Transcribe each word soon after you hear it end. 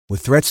With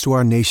threats to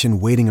our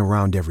nation waiting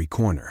around every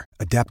corner,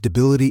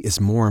 adaptability is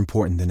more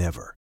important than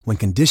ever. When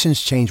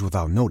conditions change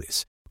without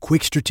notice,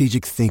 quick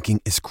strategic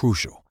thinking is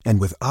crucial.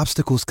 And with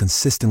obstacles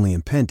consistently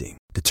impending,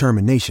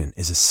 determination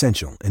is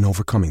essential in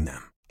overcoming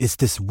them. It's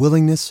this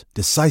willingness,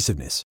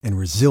 decisiveness, and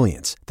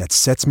resilience that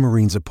sets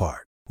Marines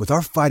apart. With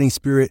our fighting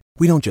spirit,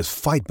 we don't just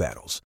fight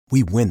battles,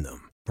 we win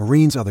them.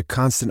 Marines are the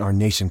constant our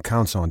nation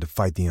counts on to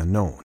fight the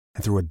unknown.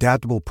 And through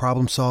adaptable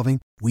problem solving,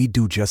 we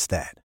do just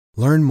that.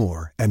 Learn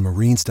more at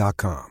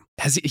marines.com.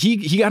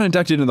 He got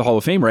inducted into the Hall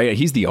of Fame, right?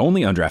 He's the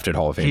only undrafted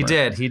Hall of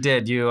Famer. He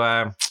did. You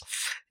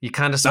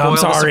kind of spoiled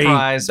the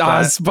surprise.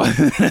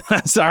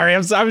 Sorry. I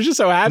was just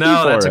so happy for him.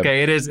 No, that's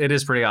okay. It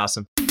is pretty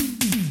awesome.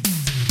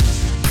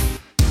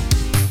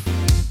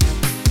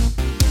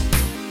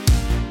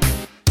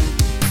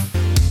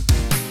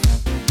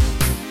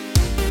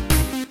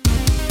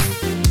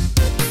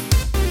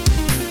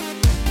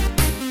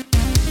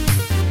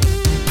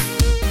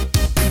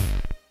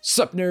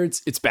 Sup,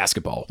 nerds? It's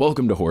basketball.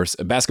 Welcome to Horse,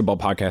 a basketball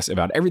podcast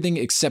about everything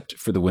except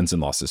for the wins and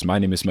losses. My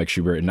name is Mike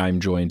Schubert, and I'm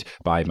joined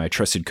by my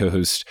trusted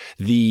co-host.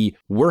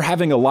 We're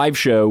having a live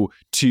show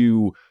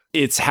to...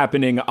 It's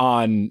happening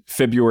on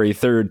February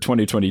 3rd,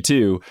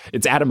 2022.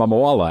 It's Adam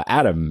Amawala.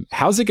 Adam,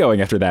 how's it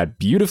going after that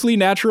beautifully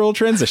natural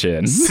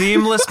transition?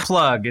 Seamless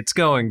plug. It's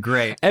going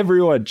great.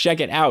 Everyone, check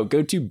it out.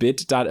 Go to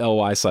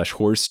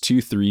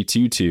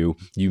bit.ly/horse2322.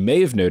 You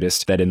may have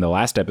noticed that in the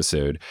last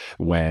episode,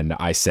 when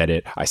I said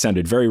it, I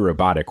sounded very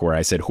robotic, where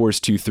I said horse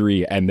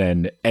 23 and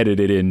then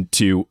edited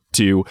into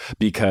two,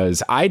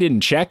 because I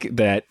didn't check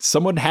that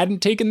someone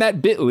hadn't taken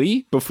that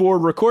bit.ly before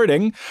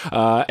recording.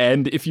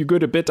 And if you go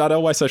to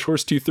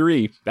bit.ly/horse23,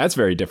 that's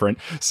very different.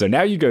 So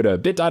now you go to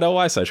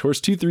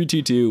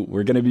bit.ly/horse2322.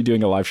 We're going to be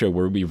doing a live show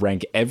where we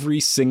rank every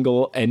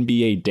single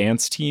NBA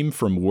dance team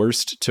from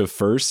worst to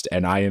first,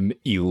 and I am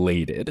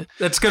elated.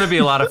 It's going to be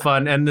a lot of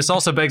fun. And this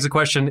also begs the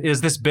question,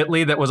 is this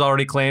bit.ly that was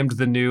already claimed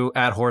the new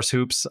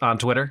 @horsehoops on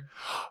Twitter?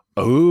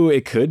 Oh,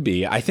 it could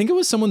be. I think it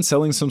was someone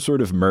selling some sort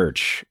of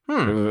merch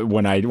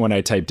when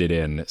I typed it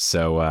in.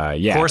 So,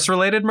 yeah.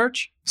 Horse-related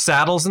merch?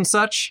 Saddles and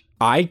such?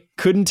 I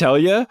couldn't tell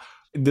you.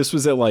 This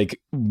was at like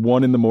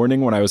 1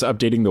 a.m. when I was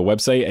updating the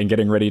website and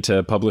getting ready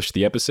to publish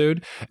the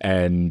episode.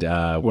 And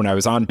when I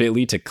was on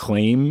bit.ly to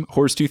claim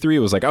Horse 23, it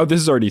was like, oh,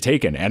 this is already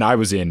taken. And I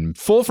was in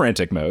full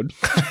frantic mode.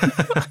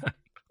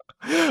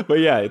 But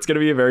yeah, it's going to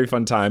be a very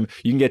fun time.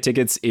 You can get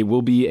tickets. It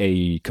will be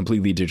a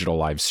completely digital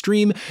live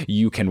stream.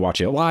 You can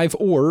watch it live,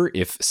 or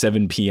if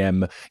 7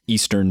 p.m.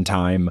 Eastern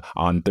time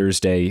on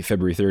Thursday,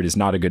 February 3rd is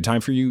not a good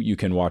time for you, you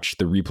can watch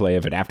the replay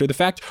of it after the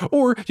fact,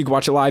 or you can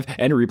watch it live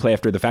and a replay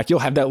after the fact. You'll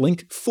have that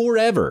link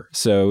forever.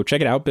 So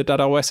check it out,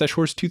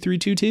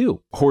 bit.ly/horse2322.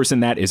 Horse in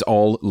that is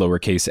all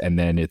lowercase and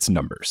then it's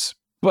numbers.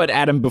 But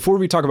Adam, before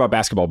we talk about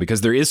basketball,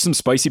 because there is some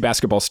spicy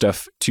basketball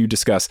stuff to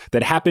discuss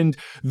that happened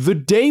the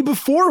day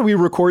before we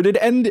recorded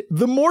and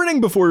the morning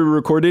before we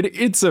recorded.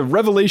 It's a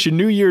revelation,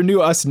 new year,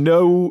 new us,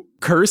 no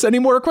curse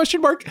anymore, ?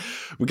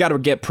 We got to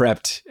get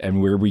prepped.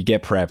 And where we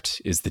get prepped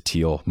is the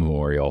Teal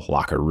Memorial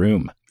locker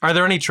room. Are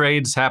there any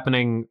trades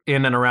happening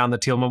in and around the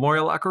Teal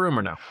Memorial locker room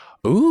or no?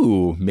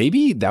 Ooh,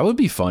 maybe that would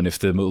be fun if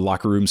the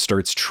locker room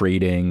starts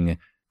trading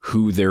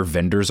who their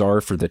vendors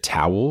are for the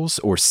towels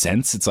or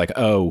scents. It's like,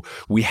 oh,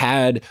 we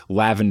had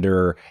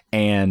lavender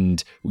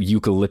and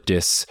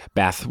eucalyptus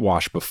bath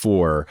wash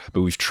before,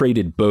 but we've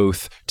traded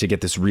both to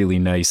get this really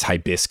nice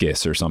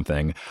hibiscus or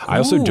something. I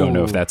also don't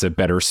know if that's a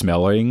better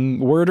smelling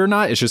word or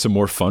not. It's just a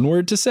more fun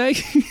word to say.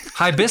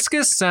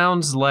 Hibiscus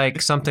sounds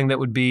like something that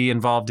would be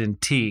involved in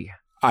tea.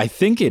 I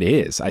think it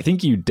is. I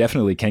think you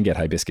definitely can get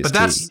hibiscus tea.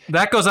 But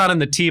that goes on in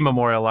the T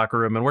Memorial locker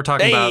room, and we're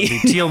talking about the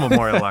Teal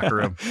Memorial locker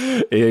room.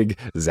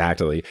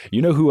 Exactly.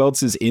 You know who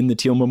else is in the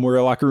Teal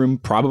Memorial locker room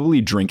probably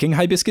drinking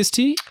hibiscus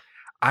tea?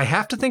 I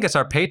have to think it's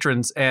our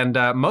patrons, and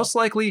most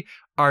likely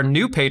our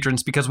new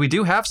patrons, because we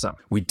do have some.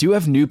 We do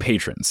have new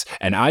patrons,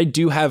 and I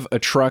do have a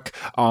truck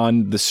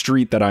on the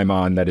street that I'm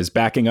on that is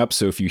backing up,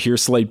 so if you hear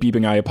slight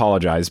beeping, I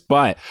apologize,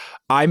 but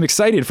I'm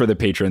excited for the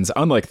patrons,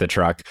 unlike the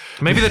truck.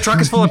 Maybe the truck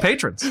is full of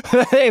patrons.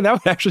 Hey, that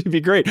would actually be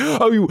great.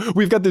 Oh,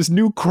 we've got this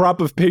new crop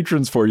of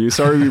patrons for you.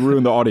 Sorry we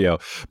ruined the audio.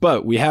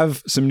 But we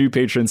have some new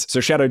patrons. So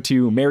shout out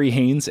to Mary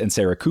Haynes and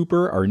Sarah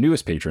Cooper, our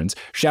newest patrons.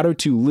 Shout out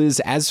to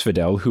Liz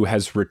Asfidel, who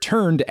has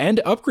returned and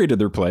upgraded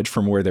their pledge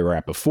from where they were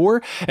at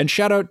before. And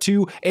shout out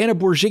to Anna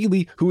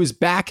Borgeli, who is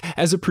back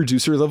as a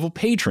producer-level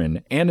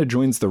patron. Anna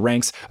joins the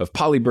ranks of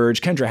Polly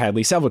Burge, Kendra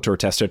Hadley, Salvatore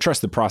Testa,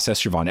 Trust the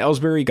Process, Siobhan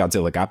Ellsbury,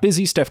 Godzilla Got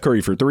Busy, Steph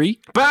Curry for 3.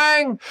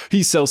 Bang!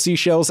 He Sells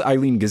Seashells,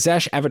 Eileen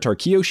Gazesh, Avatar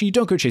Kiyoshi,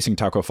 Don't Go Chasing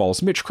Taco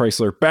Falls, Mitch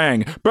Chrysler,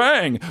 Bang!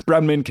 Bang!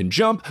 Brownman Can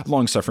Jump,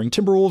 Long-Suffering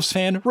Timberwolves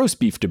Fan, Roast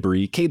Beef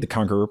Debris, Cade the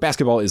Conqueror,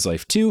 Basketball is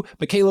Life 2,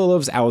 Michaela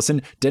Loves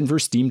Allison, Denver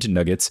Steamed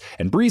Nuggets,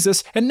 and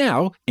Breezes, and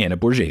now Anna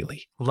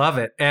Borgeli. Love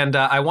it. And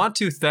I want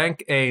to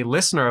thank a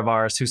listener of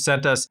ours who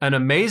sent us a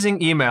an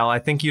amazing email. I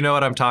think you know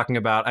what I'm talking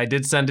about. I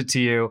did send it to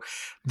you.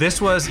 This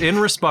was in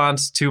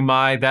response to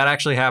my That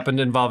Actually Happened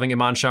involving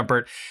Iman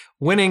Shumpert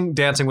winning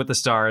Dancing with the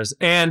Stars.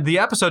 And the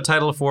episode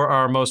title for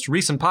our most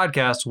recent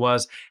podcast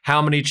was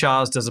How Many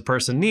Chas Does a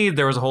Person Need?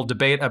 There was a whole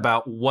debate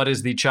about what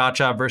is the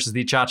cha-cha versus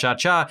the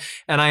cha-cha-cha.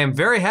 And I am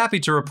very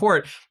happy to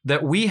report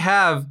that we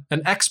have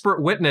an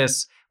expert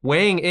witness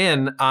weighing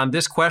in on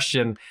this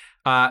question.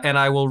 And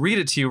I will read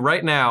it to you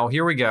right now.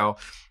 Here we go.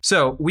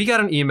 So we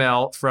got an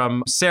email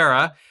from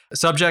Sarah,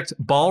 subject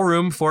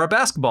ballroom for a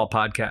basketball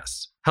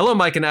podcast. Hello,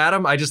 Mike and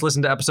Adam. I just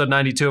listened to episode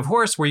 92 of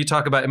Horse, where you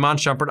talk about Iman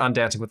Shumpert on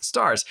Dancing with the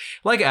Stars.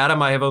 Like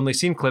Adam, I have only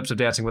seen clips of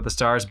Dancing with the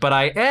Stars, but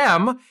I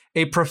am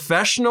a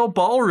professional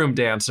ballroom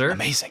dancer.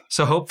 Amazing.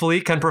 So hopefully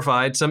can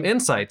provide some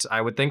insights.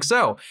 I would think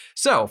so.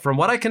 So from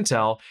what I can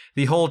tell,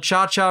 the whole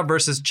cha-cha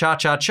versus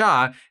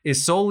cha-cha-cha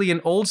is solely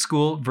an old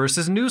school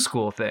versus new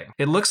school thing.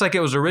 It looks like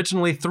it was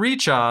originally 3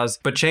 chas,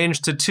 but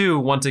changed to 2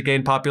 once it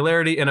gained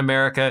popularity in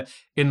America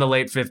in the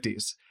late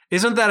 50s.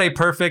 Isn't that a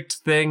perfect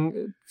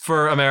thing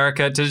for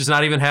America to just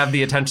not even have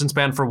the attention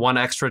span for 1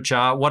 extra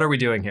cha? What are we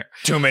doing here?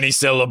 Too many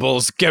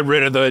syllables. Drop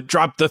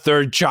the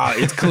 3rd cha.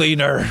 It's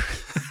cleaner.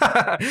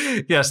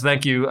 Yes,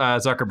 thank you,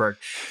 Zuckerberg.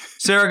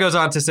 Sarah goes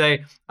on to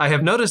say, I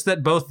have noticed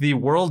that both the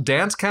World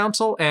Dance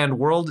Council and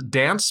World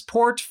Dance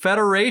Sport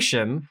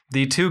Federation,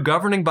 the 2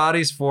 governing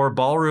bodies for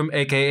ballroom,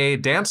 aka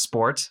dance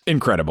sport.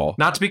 Incredible.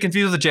 Not to be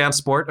confused with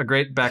JanSport, a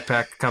great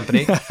backpack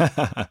company.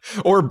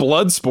 Or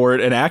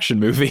Bloodsport, an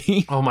action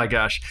movie. Oh my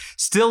gosh.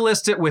 Still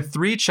list it with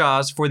 3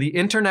 chas for the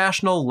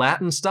international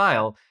Latin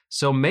style.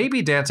 So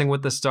maybe Dancing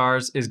with the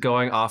Stars is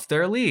going off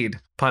their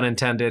lead. Pun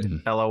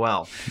intended,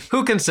 LOL.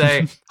 Who can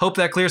say? Hope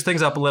that clears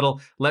things up a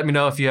little. Let me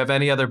know if you have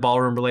any other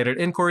ballroom-related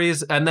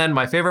inquiries. And then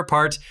my favorite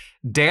part,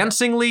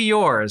 dancingly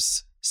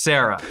yours,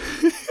 Sarah.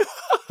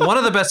 One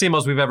of the best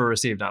emails we've ever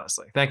received,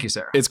 honestly. Thank you,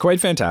 Sarah. It's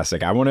quite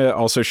fantastic. I want to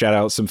also shout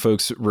out some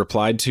folks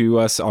replied to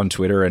us on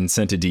Twitter and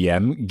sent a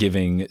DM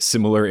giving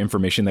similar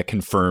information that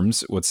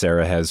confirms what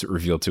Sarah has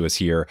revealed to us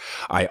here.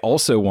 I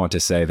also want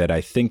to say that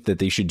I think that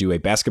they should do a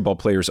basketball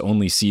players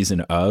only season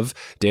of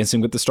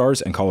Dancing with the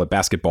Stars and call it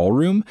Basketball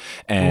Room.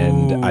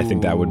 And I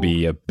think that would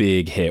be a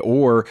big hit.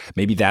 Or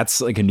maybe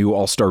that's like a new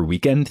All-Star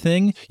Weekend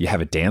thing. You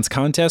have a dance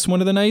contest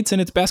one of the nights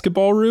and it's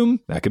Basketball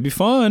Room. That could be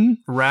fun.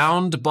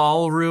 Round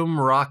ballroom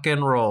rock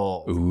and roll.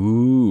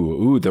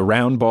 Ooh, the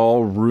Round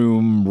Ball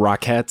Room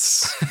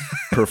Rockettes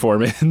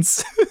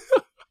performance.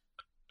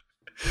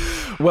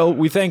 Well,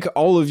 we thank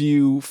all of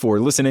you for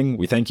listening.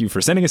 We thank you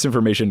for sending us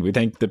information. We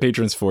thank the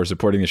patrons for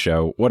supporting the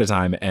show. What a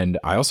time. And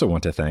I also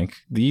want to thank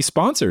the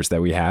sponsors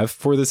that we have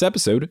for this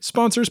episode.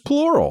 Sponsors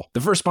plural.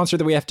 The first sponsor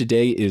that we have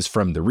today is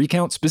from The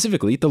Recount,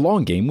 specifically The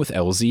Long Game with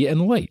LZ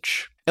and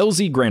Leitch.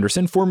 LZ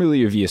Granderson,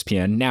 formerly of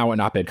ESPN, now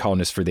an op-ed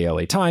columnist for the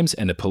LA Times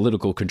and a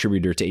political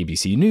contributor to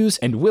ABC News,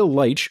 and Will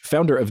Leitch,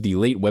 founder of the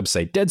late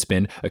website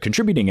Deadspin, a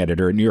contributing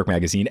editor at New York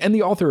Magazine, and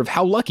the author of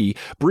How Lucky,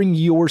 bring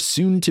your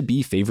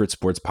soon-to-be favorite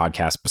sports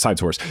podcast,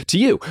 besides Horse, to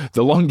you,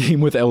 The Long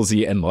Game with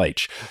LZ and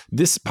Leitch.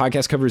 This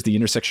podcast covers the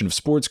intersection of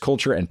sports,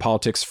 culture, and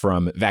politics,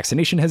 from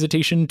vaccination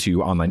hesitation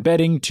to online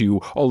betting to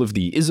all of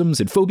the isms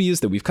and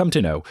phobias that we've come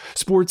to know.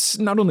 Sports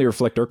not only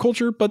reflect our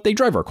culture, but they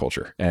drive our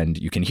culture. And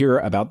you can hear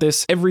about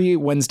this every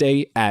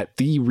Wednesday at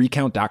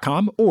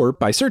therecount.com or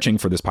by searching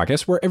for this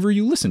podcast wherever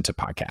you listen to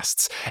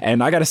podcasts.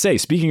 And I gotta say,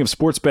 speaking of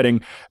sports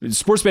betting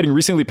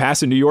recently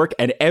passed in New York,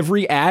 and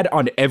every ad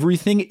on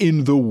everything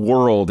in the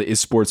world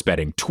is sports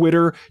betting.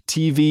 Twitter,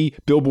 TV,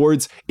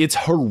 billboards, it's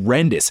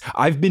horrendous.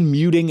 I've been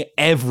muting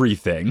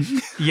everything.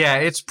 Yeah,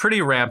 it's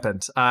pretty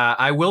rampant.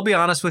 I will be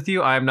honest with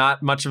you, I'm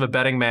not much of a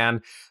betting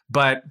man.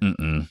 But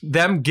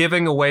them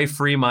giving away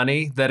free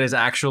money that is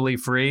actually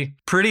free,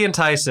 pretty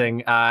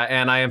enticing.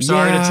 And I am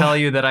sorry to tell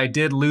you that I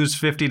did lose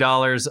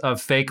 $50 of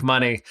fake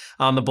money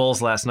on the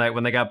Bulls last night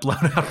when they got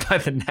blown out by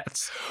the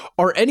Nets.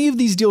 Are any of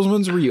these deals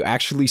ones where you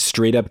actually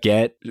straight up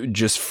get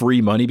just free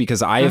money?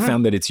 Because I have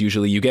found that it's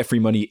usually you get free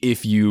money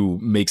if you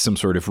make some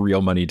sort of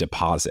real money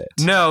deposit.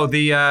 No,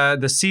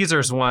 the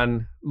Caesars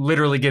one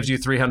literally gives you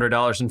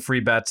 $300 in free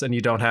bets and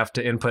you don't have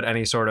to input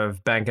any sort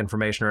of bank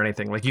information or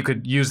anything. Like you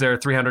could use their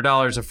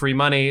 $300 of free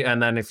money,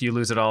 and then if you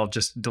lose it all,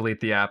 just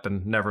delete the app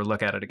and never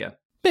look at it again.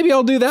 Maybe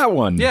I'll do that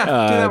one. Yeah, do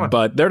that one.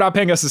 But they're not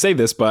paying us to say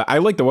this, but I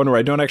like the one where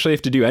I don't actually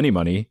have to do any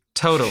money.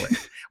 Totally.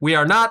 We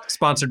are not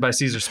sponsored by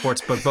Caesar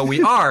Sportsbook, but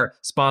we are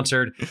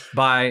sponsored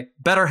by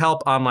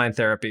BetterHelp Online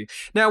Therapy.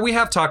 Now, we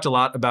have talked a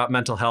lot about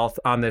mental health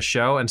on this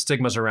show and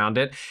stigmas around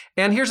it.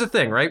 And here's the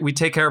thing, right? We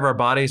take care of our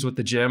bodies with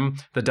the gym,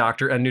 the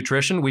doctor, and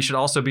nutrition. We should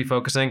also be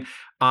focusing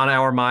on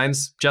our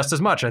minds just as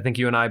much. I think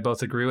you and I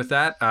both agree with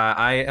that.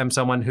 I am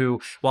someone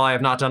who, while I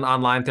have not done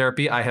online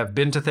therapy, I have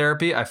been to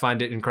therapy. I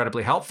find it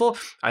incredibly helpful.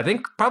 I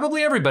think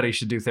probably everybody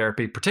should do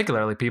therapy,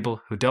 particularly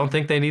people who don't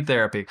think they need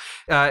therapy.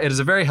 It is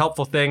a very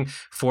helpful thing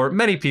for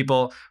many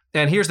people,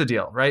 And here's the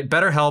deal, right?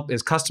 BetterHelp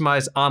is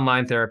customized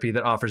online therapy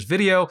that offers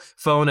video,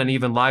 phone, and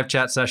even live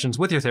chat sessions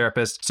with your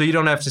therapist, so you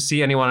don't have to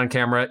see anyone on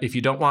camera if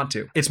you don't want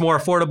to. It's more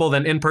affordable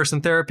than in-person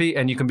therapy,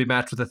 and you can be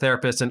matched with a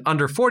therapist in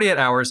under 48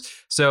 hours.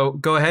 So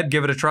go ahead,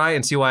 give it a try,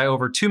 and see why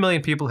over 2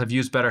 million people have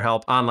used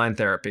BetterHelp online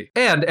therapy.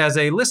 And as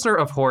a listener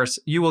of Horse,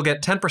 you will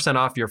get 10%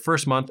 off your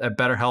first month at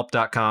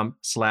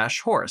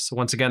BetterHelp.com/horse.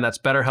 Once again, that's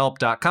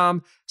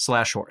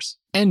BetterHelp.com/horse.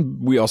 And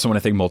we also want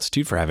to thank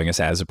Multitude for having us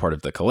as a part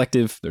of the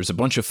collective. There's a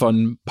bunch of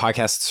fun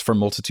podcasts from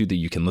Multitude that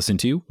you can listen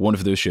to. One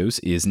of those shows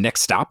is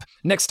Next Stop.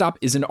 Next Stop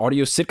is an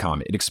audio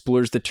sitcom. It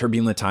explores the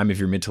turbulent time of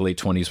your mid to late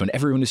 20s when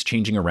everyone is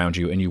changing around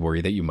you and you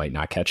worry that you might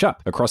not catch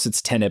up. Across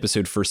its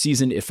 10-episode first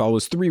season, it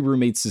follows 3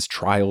 roommates'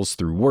 trials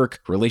through work,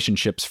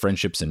 relationships,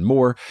 friendships, and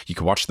more. You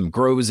can watch them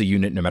grow as a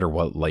unit no matter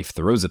what life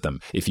throws at them.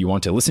 If you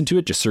want to listen to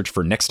it, just search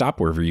for Next Stop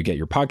wherever you get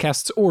your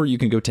podcasts, or you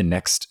can go to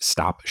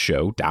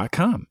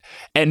nextstopshow.com.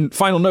 And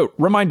final note,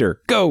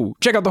 reminder, go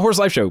check out the Horse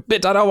Live Show,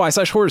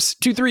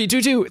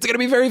 bit.ly/horse2322. It's going to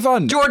be very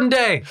fun. Jordan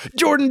Day.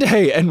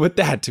 And with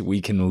that,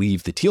 we can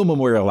leave the Teal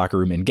Memorial locker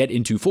room and get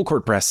into full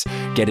court press.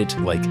 Get it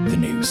like the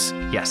news.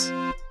 Yes.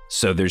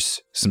 So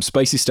there's some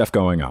spicy stuff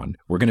going on.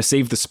 We're going to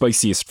save the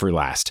spiciest for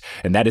last,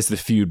 and that is the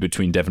feud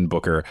between Devin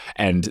Booker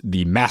and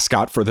the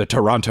mascot for the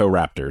Toronto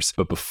Raptors.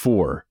 But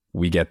before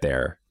we get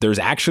there, there's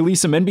actually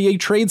some NBA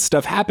trade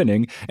stuff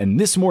happening, and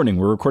this morning,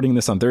 we're recording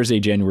this on Thursday,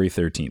 January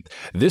 13th.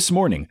 This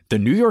morning, the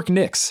New York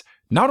Knicks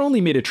not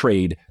only made a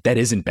trade that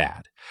isn't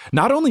bad,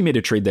 not only made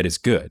a trade that is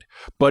good,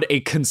 but a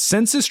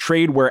consensus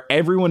trade where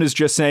everyone is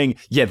just saying,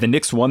 yeah, the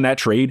Knicks won that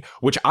trade,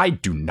 which I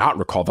do not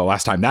recall the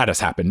last time that has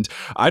happened.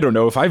 I don't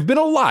know if I've been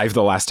alive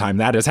the last time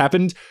that has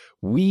happened.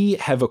 We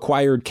have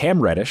acquired Cam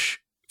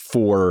Reddish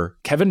for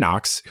Kevin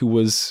Knox, who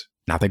was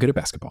not that good at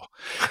basketball,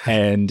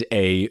 and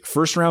a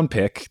first-round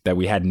pick that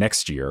we had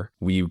next year.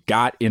 We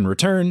got in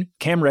return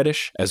Cam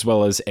Reddish, as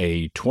well as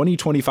a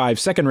 2025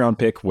 second-round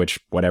pick, which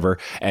whatever,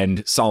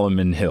 and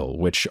Solomon Hill,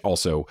 which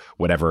also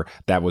whatever.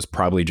 That was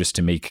probably just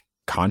to make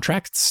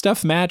contract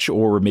stuff match,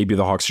 or maybe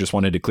the Hawks just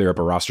wanted to clear up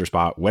a roster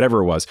spot,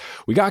 whatever it was.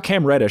 We got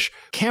Cam Reddish.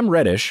 Cam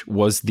Reddish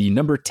was the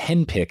number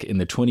 10 pick in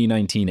the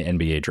 2019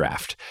 NBA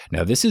draft.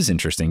 Now, this is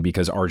interesting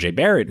because RJ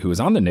Barrett, who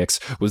was on the Knicks,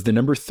 was the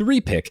number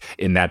 3 pick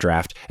in that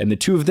draft, and the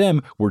two of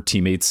them were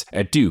teammates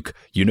at Duke.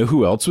 You know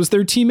who else was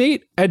their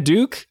teammate at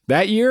Duke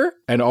that year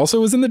and also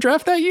was in the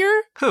draft that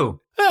year?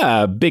 Who?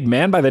 A big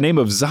man by the name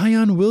of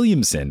Zion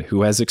Williamson,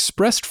 who has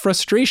expressed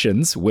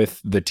frustrations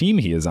with the team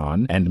he is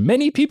on, and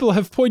many people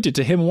have pointed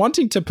to him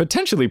wanting to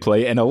potentially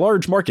play in a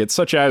large market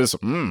such as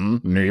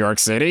New York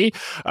City.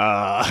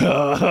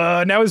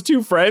 Now his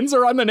 2 friends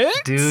are on the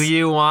Knicks. Do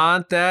you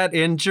want that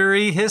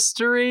injury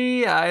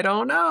history? I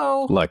don't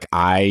know. Look,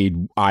 I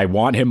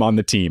want him on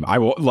the team. I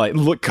will,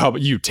 look, come,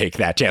 you take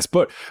that chance.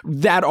 But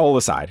that all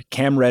aside,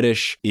 Cam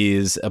Reddish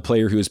is a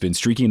player who has been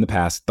streaky in the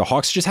past. The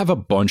Hawks just have a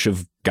bunch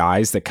of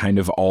guys that kind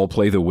of all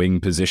play the wing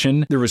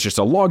position. There was just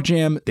a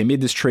logjam. They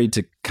made this trade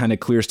to kind of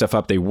clear stuff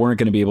up. They weren't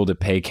going to be able to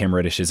pay Cam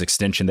Reddish his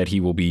extension that he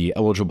will be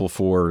eligible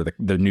for,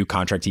 the new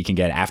contract he can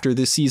get after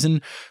this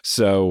season.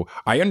 So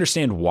I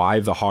understand why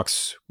the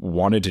Hawks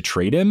wanted to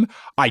trade him.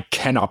 I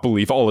cannot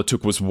believe all it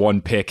took was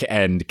 1 pick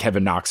and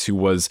Kevin Knox, who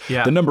was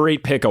the number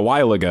 8 pick a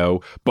while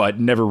ago, but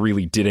never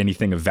really did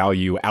anything of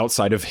value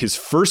outside of his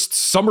first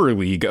summer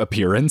league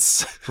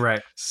appearance.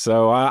 Right.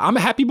 So I'm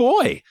a happy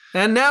boy.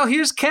 And now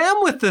here's Cam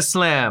with the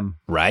slam.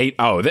 Right?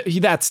 Oh,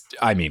 that's,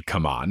 I mean,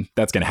 come on.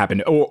 That's going to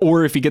happen.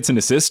 Or if he gets an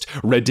assist,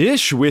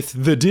 Reddish with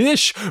the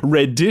dish,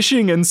 red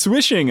dishing and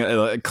swishing.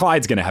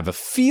 Clyde's going to have a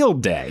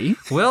field day.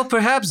 Well,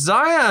 perhaps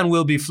Zion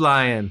will be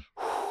flying.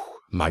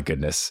 My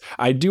goodness.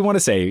 I do want to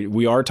say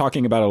we are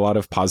talking about a lot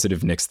of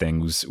positive Knicks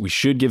things. We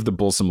should give the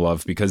Bulls some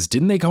love because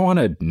didn't they go on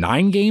a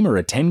 9-game or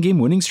a 10-game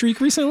winning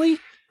streak recently?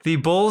 The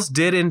Bulls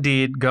did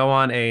indeed go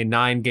on a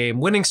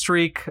 9-game winning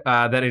streak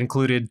that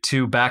included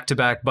 2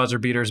 back-to-back buzzer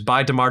beaters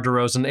by DeMar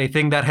DeRozan, a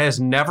thing that has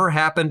never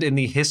happened in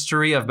the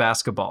history of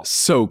basketball.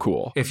 So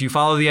cool. If you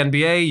follow the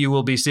NBA, you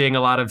will be seeing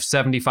a lot of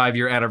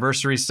 75-year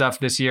anniversary stuff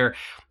this year.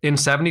 In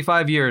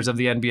 75 years of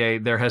the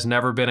NBA, there has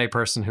never been a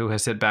person who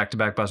has hit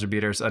back-to-back buzzer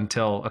beaters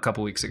until a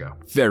couple weeks ago.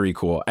 Very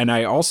cool. And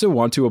I also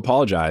want to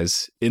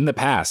apologize. In the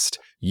past,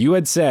 you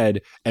had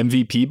said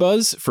MVP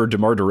buzz for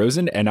DeMar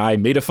DeRozan, and I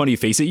made a funny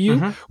face at you,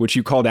 which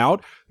you called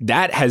out.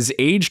 That has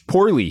aged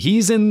poorly.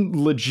 He's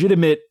in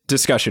legitimate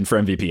discussion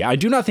for MVP. I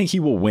do not think he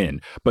will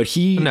win, but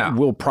he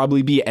will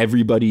probably be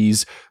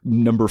everybody's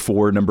number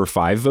 4, number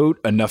 5 vote,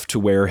 enough to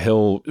where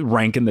he'll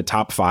rank in the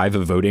top 5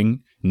 of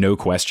voting. No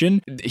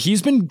question.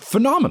 He's been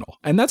phenomenal,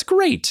 and that's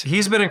great.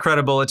 He's been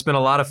incredible. It's been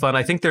a lot of fun.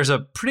 I think there's a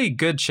pretty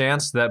good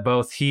chance that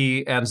both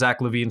he and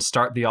Zach LaVine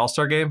start the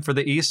All-Star game for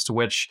the East,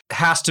 which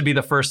has to be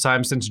the first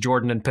time since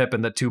Jordan and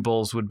Pippen that 2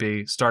 Bulls would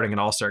be starting an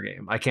All-Star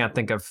game. I can't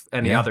think of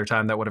any other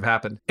time that would have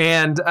happened.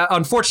 And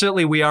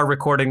unfortunately, we are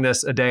recording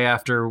this a day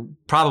after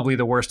probably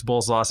the worst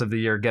Bulls loss of the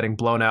year, getting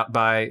blown out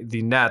by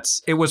the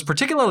Nets. It was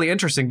particularly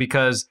interesting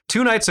because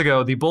 2 nights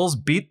ago, the Bulls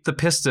beat the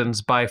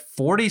Pistons by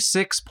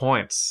 46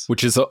 points.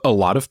 Which is a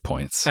lot lot of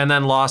points. And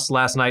then lost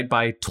last night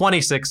by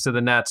 26 to the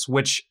Nets,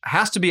 which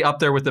has to be up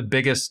there with the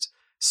biggest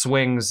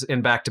swings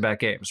in back-to-back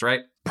games,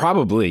 right?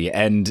 Probably.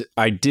 And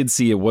I did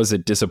see it was a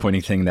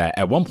disappointing thing that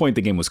at one point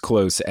the game was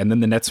close and then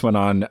the Nets went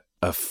on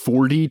a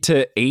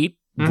 40-8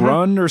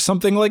 run or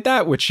something like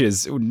that, which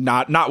is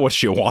not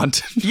what you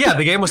want. Yeah,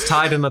 the game was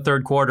tied in the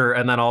third quarter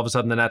and then all of a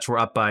sudden the Nets were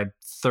up by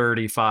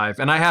 35.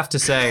 And I have to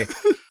say,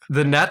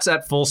 the Nets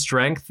at full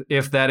strength,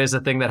 if that is a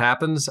thing that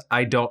happens,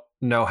 I don't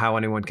know how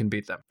anyone can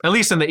beat them, at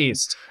least in the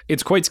East.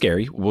 It's quite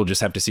scary. We'll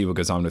just have to see what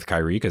goes on with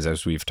Kyrie, because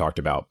as we've talked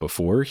about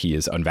before, he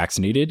is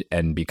unvaccinated.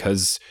 And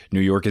because New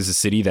York is a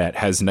city that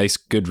has nice,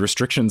 good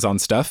restrictions on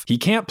stuff, he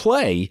can't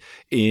play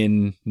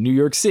in New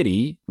York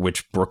City,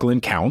 which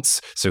Brooklyn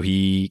counts. So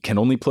he can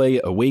only play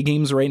away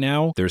games right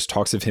now. There's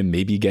talks of him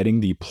maybe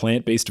getting the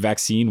plant-based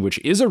vaccine, which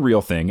is a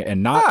real thing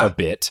and not a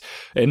bit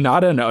and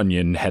not an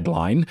Onion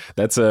headline.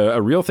 That's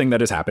a real thing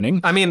that is happening.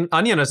 I mean,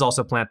 Onion is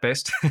also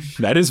plant-based.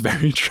 That is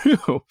very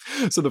true.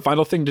 So the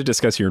final thing to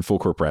discuss here in Full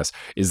Court Press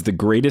is the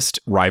greatest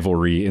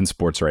rivalry in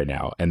sports right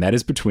now, and that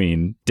is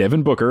between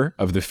Devin Booker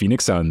of the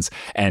Phoenix Suns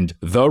and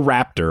the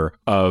Raptor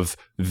of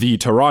the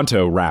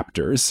Toronto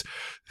Raptors.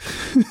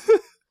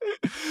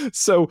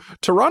 So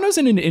Toronto's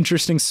in an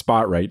interesting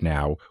spot right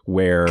now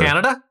where...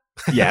 Canada?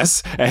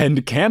 Yes,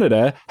 and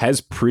Canada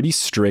has pretty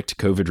strict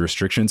COVID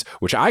restrictions,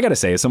 which I gotta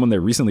say, as someone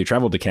that recently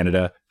traveled to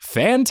Canada,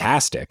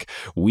 fantastic.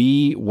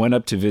 We went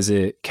up to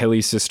visit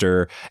Kelly's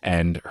sister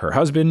and her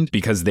husband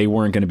because they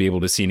weren't going to be able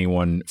to see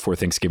anyone for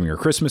Thanksgiving or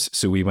Christmas,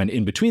 so we went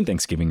in between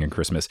Thanksgiving and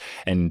Christmas,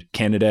 and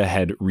Canada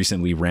had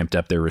recently ramped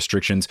up their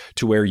restrictions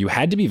to where you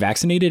had to be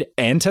vaccinated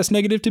and test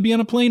negative to be on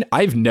a plane.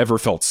 I've never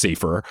felt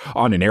safer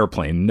on an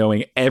airplane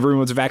knowing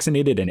everyone's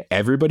vaccinated and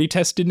everybody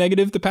tested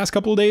negative the past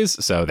couple of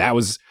days, so that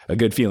was a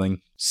good feeling.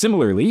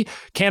 Similarly,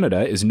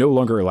 Canada is no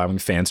longer allowing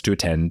fans to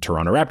attend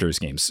Toronto Raptors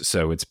games,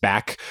 so it's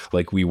back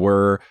like we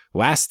were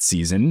last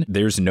season.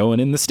 There's no one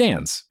in the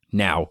stands.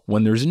 Now,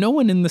 when there's no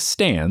one in the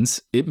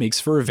stands, it makes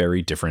for a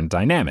very different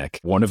dynamic.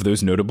 One of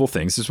those notable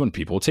things is when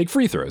people take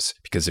free throws,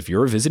 because if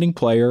you're a visiting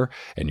player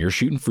and you're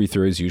shooting free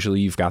throws,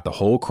 usually you've got the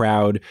whole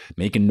crowd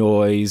making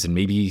noise and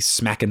maybe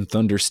smacking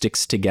thunder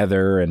sticks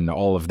together and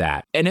all of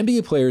that. And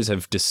NBA players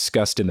have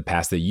discussed in the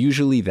past that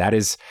usually that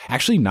is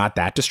actually not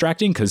that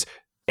distracting because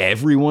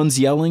everyone's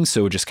yelling,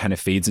 so it just kind of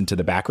fades into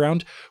the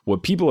background.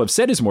 What people have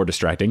said is more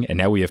distracting, and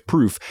now we have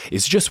proof,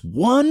 is just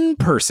one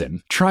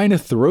person trying to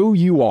throw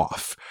you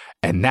off.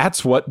 And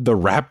that's what the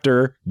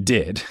Raptor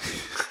did.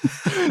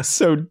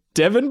 So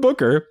Devin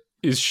Booker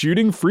is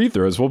shooting free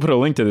throws. We'll put a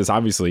link to this,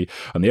 obviously,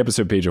 on the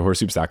episode page of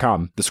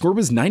horsehoops.com. The score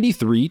was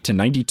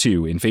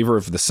 93-92 in favor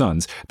of the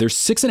Suns. There's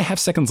 6.5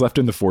 seconds left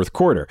in the fourth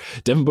quarter.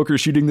 Devin Booker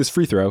is shooting this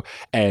free throw,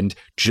 and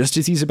just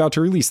as he's about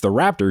to release, the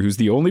Raptor, who's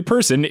the only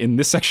person in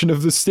this section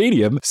of the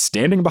stadium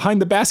standing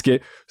behind the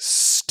basket,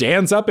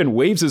 stands up and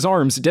waves his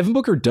arms. Devin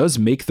Booker does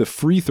make the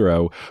free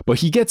throw, but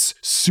he gets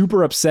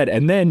super upset,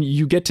 and then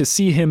you get to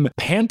see him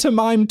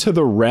pantomime to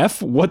the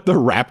ref what the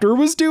Raptor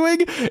was doing.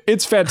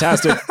 It's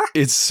fantastic.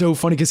 It's so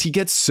funny because he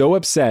gets so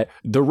upset.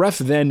 The ref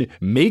then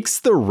makes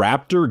the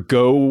Raptor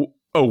go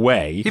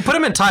away. He put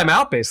him in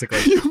timeout, basically.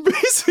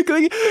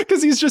 Basically,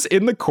 because he's just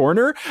in the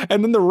corner,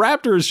 and then the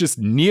Raptor is just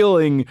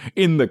kneeling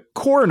in the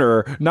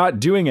corner, not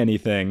doing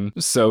anything.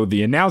 So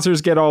the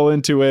announcers get all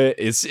into it.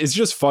 It's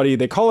just funny.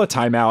 They call a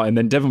timeout, and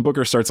then Devin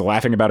Booker starts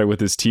laughing about it with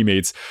his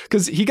teammates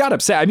because he got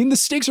upset. I mean, the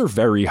stakes are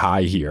very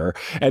high here.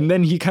 And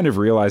then he kind of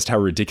realized how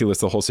ridiculous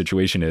the whole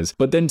situation is.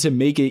 But then to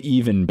make it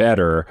even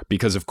better,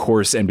 because of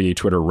course NBA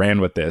Twitter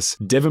ran with this,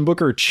 Devin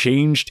Booker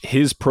changed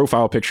his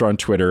profile picture on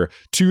Twitter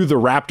to the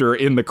Raptor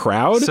in the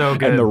crowd. So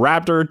good. And the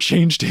Raptor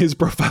changed his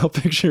profile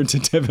picture to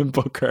Devin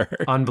Booker.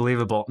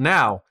 Unbelievable.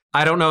 Now,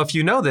 I don't know if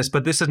you know this,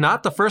 but this is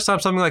not the first time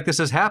something like this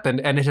has happened,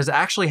 and it has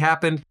actually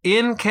happened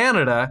in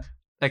Canada,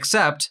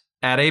 except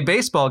at a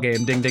baseball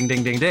game. Ding, ding,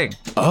 ding, ding, ding.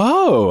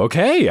 Oh,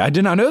 okay. I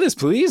did not know this.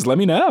 Please let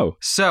me know.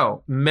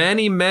 So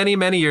many, many,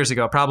 many years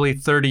ago, probably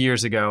 30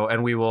 years ago,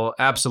 and we will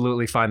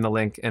absolutely find the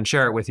link and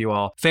share it with you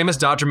all. Famous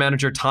Dodger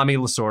manager Tommy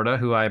Lasorda,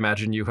 who I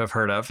imagine you have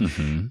heard of,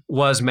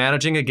 was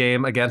managing a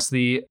game against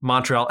the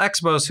Montreal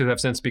Expos, who have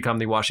since become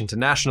the Washington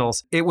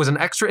Nationals. It was an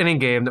extra inning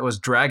game that was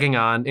dragging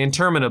on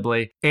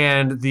interminably,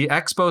 and the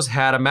Expos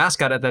had a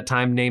mascot at that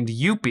time named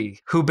Youppi,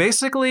 who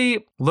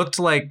basically looked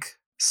like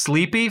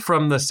Sleepy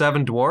from the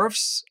Seven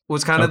Dwarfs,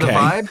 was kind of the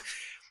vibe.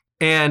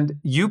 And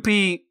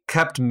Youppi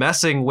kept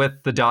messing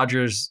with the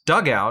Dodgers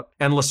dugout,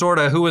 and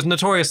Lasorda, who was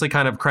notoriously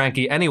kind of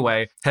cranky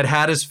anyway,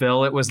 had his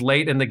fill. It was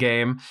late in the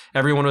game.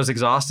 Everyone was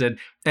exhausted,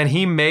 and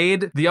he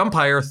made the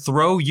umpire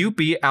throw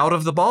Youppi out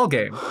of the ball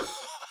game.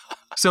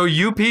 So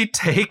Youppi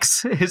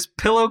takes his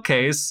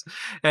pillowcase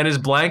and his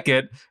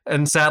blanket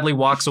and sadly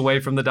walks away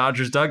from the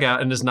Dodgers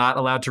dugout and is not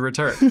allowed to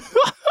return.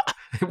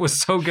 It was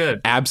so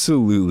good.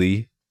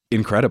 Absolutely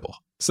incredible.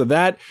 So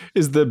that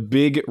is the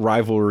big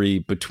rivalry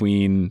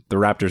between the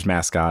Raptors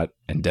mascot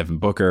and Devin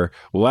Booker.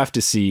 We'll have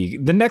to see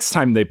the next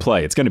time they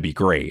play. It's going to be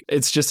great.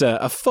 It's just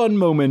a fun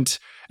moment.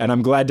 And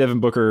I'm glad Devin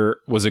Booker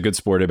was a good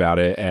sport about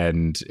it.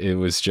 And it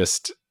was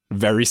just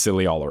very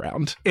silly all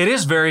around. It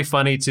is very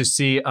funny to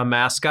see a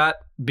mascot,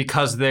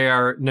 because they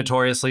are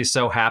notoriously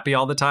so happy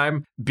all the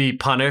time, be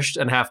punished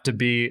and have to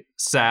be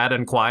sad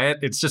and quiet.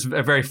 It's just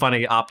very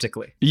funny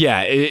optically.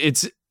 Yeah,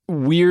 it's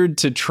weird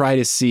to try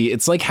to see.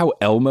 It's like how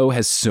Elmo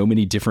has so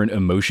many different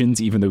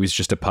emotions, even though he's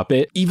just a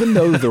puppet. Even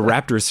though the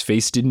raptor's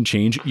face didn't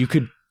change, you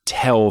could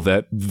tell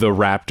that the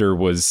raptor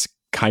was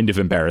kind of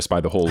embarrassed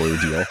by the whole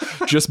ordeal.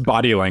 Just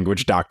body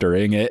language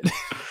doctoring it.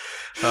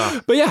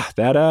 But yeah,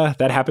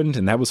 that happened,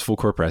 and that was Full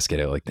Court Press.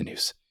 Get it like the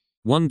news.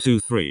 1, 2,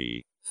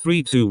 3.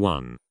 3, 2,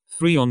 1.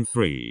 3 on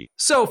 3.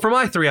 So for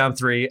my 3 on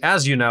 3,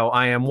 as you know,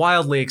 I am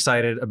wildly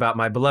excited about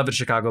my beloved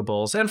Chicago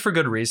Bulls, and for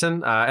good reason.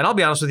 And I'll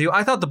be honest with you,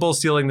 I thought the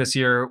Bulls' ceiling this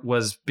year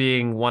was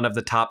being one of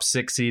the top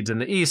 6 seeds in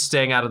the East,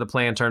 staying out of the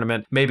play-in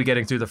tournament, maybe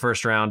getting through the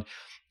first round.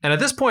 And at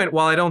this point,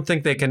 while I don't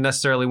think they can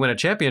necessarily win a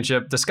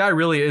championship, the sky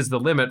really is the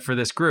limit for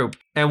this group.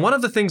 And one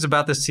of the things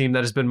about this team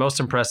that has been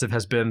most impressive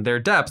has been their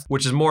depth,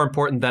 which is more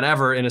important than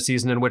ever in a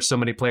season in which so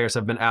many players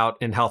have been out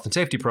in health and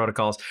safety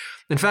protocols.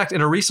 In fact,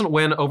 in a recent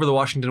win over the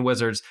Washington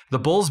Wizards, the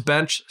Bulls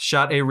bench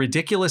shot a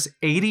ridiculous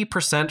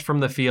 80%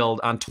 from the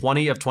field on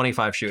 20 of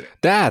 25 shooting.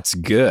 That's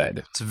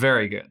good. It's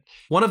very good.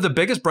 One of the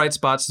biggest bright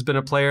spots has been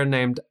a player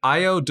named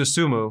Ayo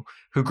Dosunmu,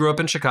 who grew up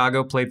in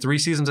Chicago, played 3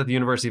 seasons at the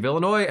University of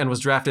Illinois, and was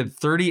drafted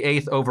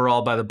 38th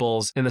overall by the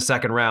Bulls in the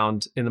second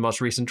round in the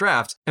most recent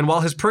draft. And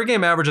while his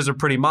per-game averages are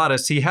pretty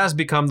modest, he has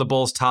become the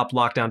Bulls' top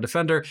lockdown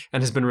defender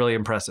and has been really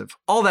impressive.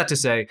 All that to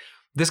say,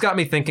 this got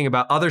me thinking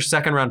about other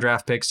second-round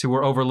draft picks who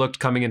were overlooked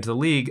coming into the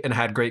league and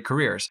had great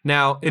careers.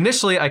 Now,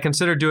 initially, I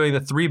considered doing the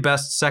 3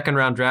 best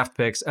second-round draft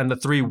picks and the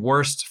 3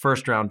 worst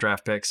first-round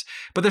draft picks,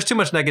 but there's too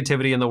much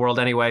negativity in the world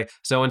anyway,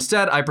 so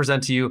instead, I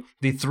present to you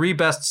the 3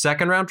 best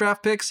second-round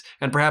draft picks,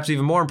 and perhaps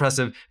even more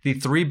impressive, the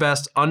 3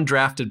 best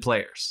undrafted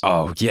players.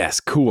 Oh,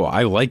 yes, cool.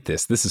 I like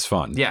this. This is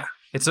fun. Yeah.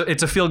 It's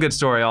a feel-good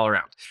story all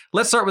around.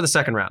 Let's start with the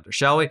second rounder,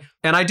 shall we?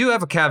 And I do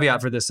have a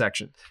caveat for this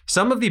section.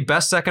 Some of the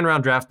best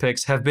second-round draft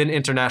picks have been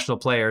international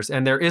players,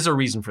 and there is a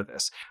reason for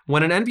this.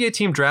 When an NBA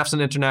team drafts an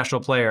international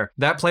player,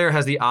 that player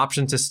has the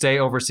option to stay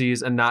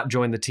overseas and not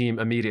join the team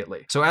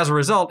immediately. So as a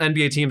result,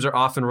 NBA teams are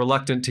often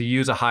reluctant to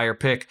use a higher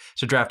pick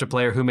to draft a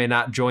player who may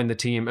not join the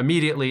team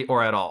immediately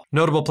or at all.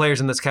 Notable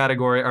players in this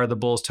category are the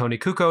Bulls' Tony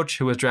Kukoc,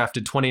 who was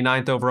drafted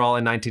 29th overall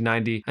in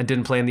 1990 and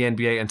didn't play in the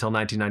NBA until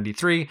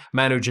 1993,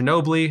 Manu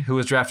Ginobili, who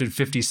was drafted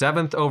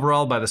 57th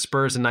overall by the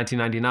Spurs in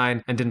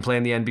 1999 and didn't play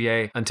in the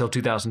NBA until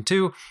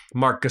 2002.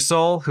 Marc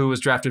Gasol, who was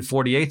drafted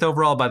 48th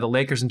overall by the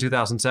Lakers in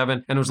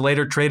 2007 and was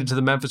later traded to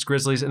the Memphis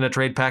Grizzlies in a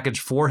trade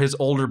package for his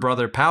older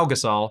brother Pau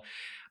Gasol.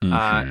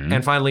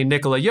 And finally,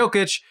 Nikola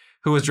Jokic,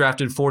 who was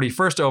drafted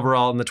 41st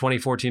overall in the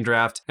 2014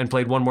 draft and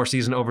played 1 more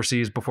season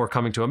overseas before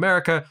coming to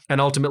America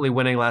and ultimately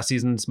winning last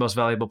season's Most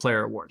Valuable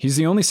Player award. He's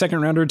the only second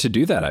rounder to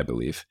do that, I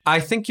believe. I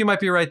think you might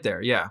be right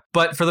there, yeah.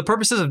 But for the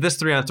purposes of this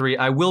 3 on 3,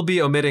 I will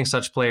be omitting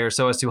such players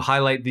so as to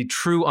highlight the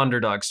true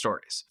underdog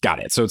stories. Got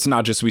it. So it's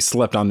not just we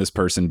slept on this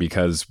person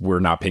because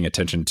we're not paying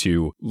attention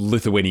to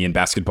Lithuanian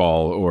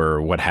basketball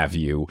or what have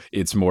you.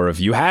 It's more of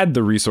you had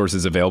the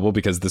resources available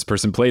because this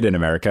person played in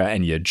America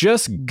and you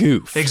just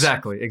goofed.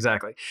 Exactly.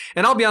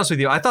 And I'll be honest with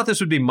you, I thought this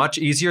would be much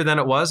easier than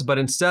it was, but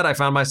instead I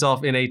found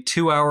myself in a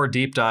 2-hour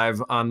deep dive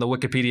on the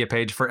Wikipedia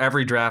page for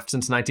every draft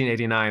since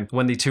 1989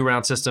 when the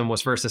 2-round system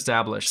was first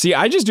established. See,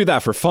 I just do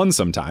that for fun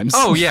sometimes.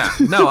 Oh, yeah.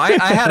 No, I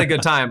had a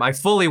good time. I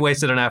fully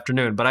wasted an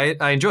afternoon, but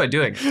I enjoyed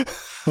doing it.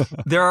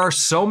 There are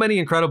so many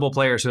incredible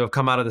players who have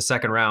come out of the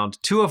second round,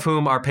 2 of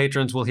whom our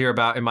patrons will hear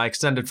about in my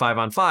extended 5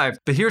 on 5.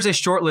 But here's a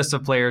short list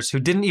of players who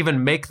didn't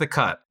even make the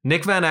cut.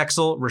 Nick Van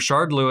Exel,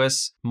 Rashard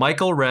Lewis,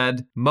 Michael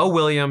Redd, Mo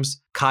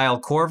Williams, Kyle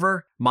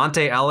Korver,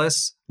 Monte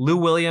Ellis, Lou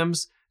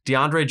Williams,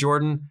 DeAndre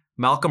Jordan,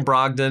 Malcolm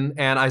Brogdon,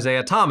 and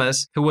Isaiah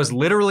Thomas, who was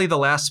literally the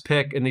last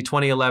pick in the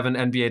 2011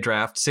 NBA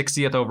draft,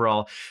 60th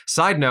overall.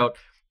 Side note,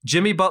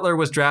 Jimmy Butler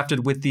was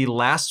drafted with the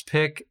last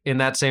pick in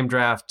that same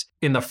draft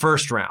in the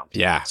first round.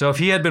 Yeah. So if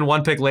he had been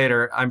 1 pick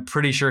later, I'm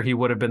pretty sure he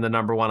would have been the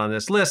number 1 on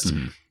this list.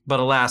 But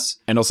alas.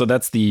 And also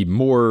that's the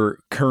more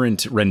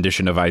current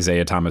rendition of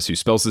Isaiah Thomas, who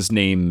spells his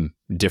name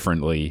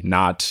differently,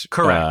 not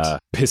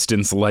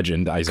Pistons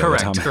legend Isaiah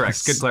Thomas.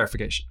 Correct. Good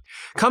clarification.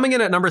 Coming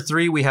in at number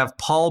 3, we have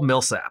Paul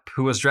Millsap,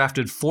 who was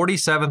drafted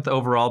 47th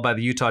overall by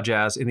the Utah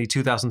Jazz in the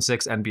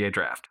 2006 NBA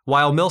draft.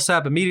 While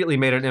Millsap immediately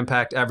made an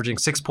impact, averaging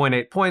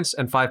 6.8 points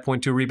and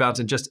 5.2 rebounds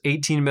in just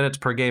 18 minutes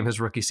per game his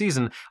rookie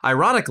season,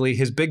 ironically,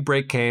 his big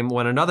break came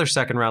when another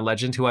second-round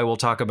legend, who I will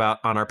talk about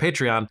on our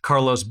Patreon,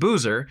 Carlos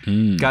Boozer,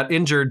 got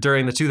injured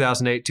during the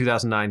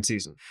 2008-2009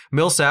 season.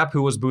 Millsap,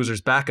 who was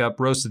Boozer's backup,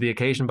 rose to the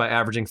occasion by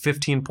averaging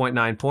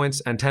 15.9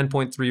 points and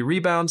 10.3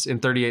 rebounds in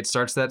 38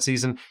 starts that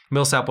season.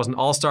 Millsap was an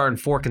all-star in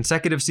 4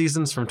 consecutive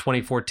seasons from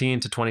 2014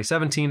 to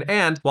 2017,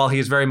 and while he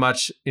is very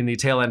much in the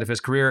tail end of his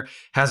career,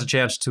 has a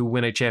chance to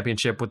win a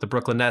championship with the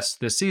Brooklyn Nets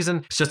this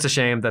season. It's just a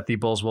shame that the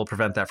Bulls will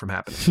prevent that from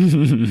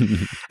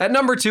happening. At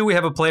number 2, we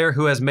have a player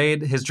who has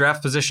made his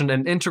draft position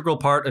position an integral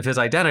part of his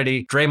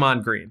identity,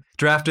 Draymond Green.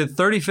 Drafted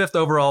 35th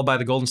overall by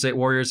the Golden State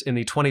Warriors in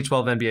the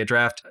 2012 NBA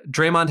draft,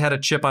 Draymond had a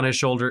chip on his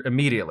shoulder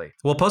immediately.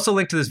 We'll post a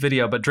link to this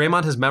video, but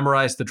Draymond has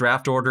memorized the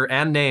draft order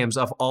and names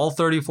of all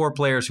 34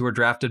 players who were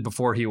drafted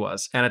before he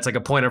was, and it's like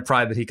a point of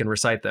pride that he can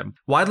recite them.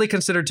 Widely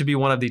considered to be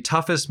one of the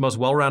toughest, most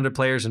well-rounded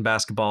players in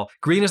basketball,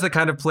 Green is the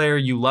kind of player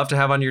you love to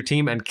have on your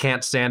team and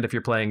can't stand if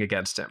you're playing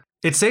against him.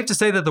 It's safe to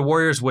say that the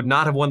Warriors would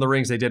not have won the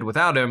rings they did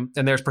without him,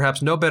 and there's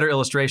perhaps no better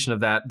illustration of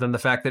that than the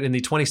fact that in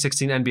the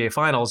 2016 NBA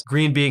Finals,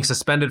 Green being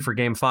suspended for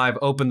Game 5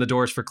 opened the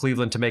doors for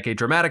Cleveland to make a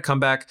dramatic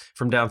comeback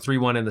from down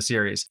 3-1 in the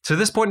series. To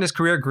this point in his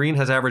career, Green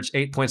has averaged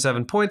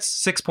 8.7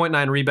 points,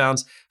 6.9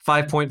 rebounds,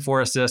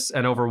 5.4 assists,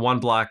 and over 1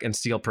 block and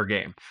steal per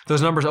game.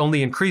 Those numbers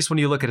only increase when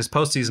you look at his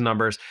postseason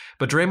numbers,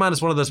 but Draymond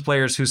is one of those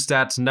players whose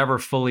stats never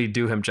fully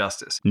do him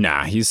justice.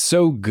 Nah, he's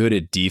so good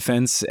at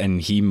defense,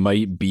 and he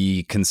might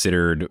be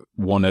considered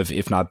one of,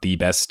 if not the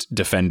best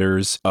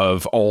defenders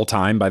of all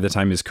time by the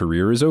time his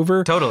career is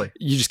over. Totally.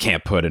 You just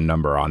can't put a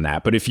number on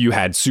that. But if you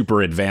had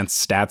super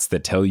advanced stats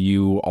that tell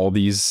you all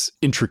these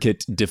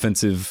intricate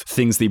defensive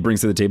things that he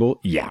brings to the table,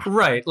 yeah.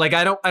 Right. Like,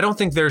 I don't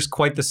think there's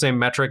quite the same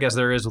metric as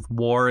there is with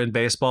WAR in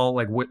baseball,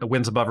 like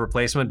wins above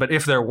replacement. But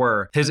if there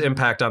were, his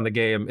impact on the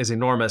game is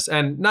enormous.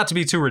 And not to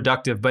be too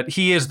reductive, but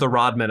he is the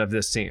Rodman of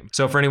this team.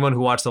 So for anyone who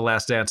watched The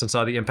Last Dance and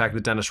saw the impact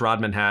that Dennis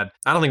Rodman had,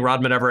 I don't think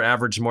Rodman ever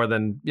averaged more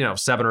than,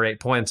 7 or 8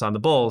 points on the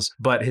Bulls,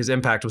 but his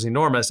impact was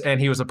enormous. And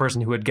he was the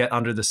person who would get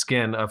under the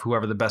skin of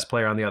whoever the best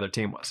player on the other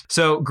team was.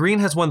 So Green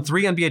has won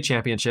 3 NBA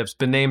championships,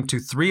 been named to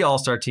 3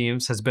 All-Star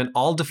teams, has been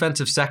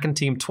all-defensive second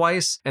team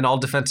twice and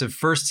all-defensive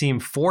first team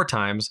 4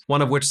 times,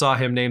 one of which saw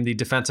him named the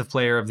Defensive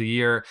Player of the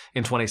Year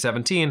in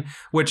 2017,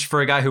 which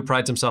for a guy who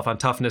prides himself on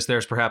toughness,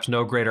 there's perhaps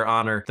no greater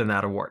honor than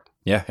that award.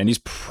 Yeah, and he's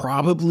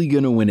probably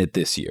going to win it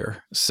this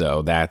year.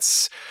 So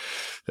that's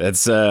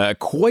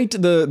quite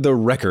the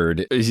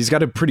record. He's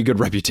got a pretty good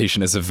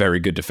reputation as a very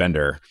good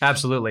defender.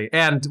 Absolutely.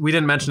 And we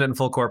didn't mention it in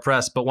Full Court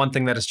Press, but one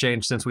thing that has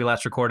changed since we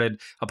last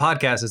recorded a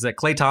podcast is that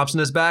Klay Thompson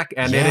is back,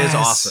 and It is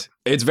awesome.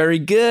 It's very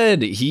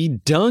good. He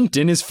dunked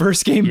in his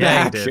first game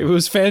back. It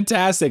was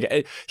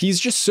fantastic. He's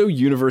just so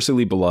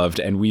universally beloved,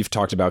 and we've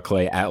talked about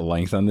Klay at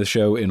length on this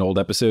show in old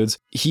episodes.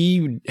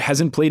 He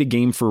hasn't played a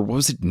game for,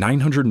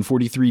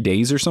 943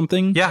 days or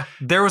something? Yeah,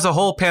 there was a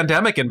whole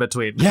pandemic in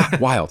between. Yeah,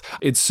 wild.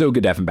 It's so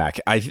good to have him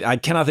back. I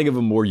cannot think of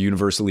a more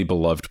universally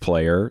beloved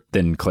player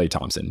than Klay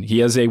Thompson. He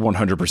has a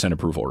 100%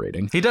 approval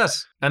rating. He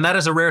does, and that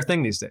is a rare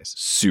thing these days.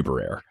 Super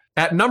rare.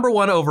 At number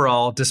 1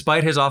 overall,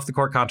 despite his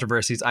off-the-court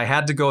controversies, I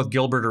had to go with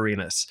Gilbert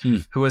Arenas,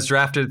 who was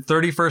drafted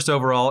 31st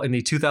overall in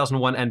the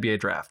 2001 NBA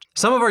draft.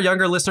 Some of our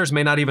younger listeners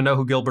may not even know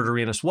who Gilbert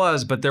Arenas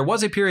was, but there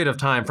was a period of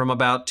time from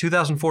about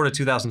 2004 to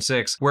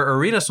 2006 where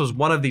Arenas was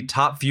one of the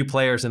top few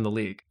players in the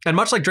league. And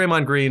much like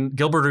Draymond Green,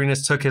 Gilbert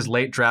Arenas took his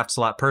late draft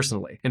slot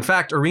personally. In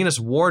fact, Arenas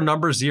wore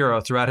number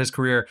 0 throughout his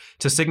career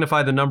to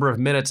signify the number of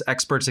minutes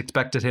experts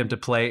expected him to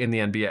play in the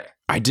NBA.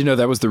 I didn't know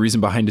that was the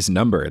reason behind his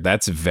number.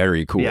 That's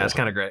very cool. Yeah, it's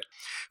kind of great.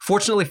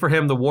 Fortunately for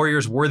him, the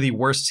Warriors were the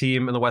worst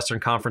team in the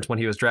Western Conference when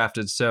he was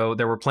drafted, so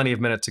there were plenty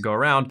of minutes to go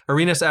around.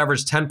 Arenas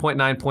averaged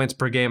 10.9 points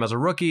per game as a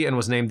rookie and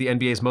was named the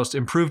NBA's most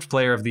improved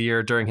player of the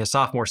year during his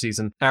sophomore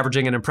season,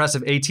 averaging an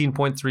impressive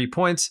 18.3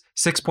 points,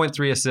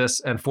 6.3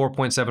 assists, and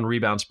 4.7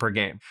 rebounds per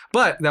game.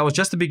 But that was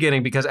just the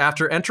beginning, because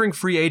after entering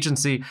free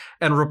agency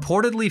and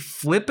reportedly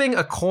flipping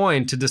a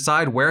coin to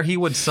decide where he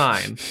would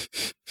sign,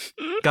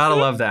 gotta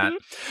love that.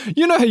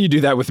 You know how you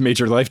do that with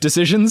major life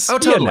decisions? Oh,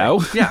 totally. You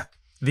know. Yeah.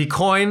 The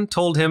coin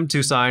told him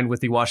to sign with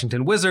the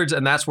Washington Wizards,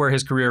 and that's where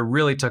his career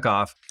really took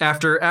off.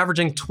 After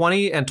averaging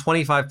 20 and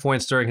 25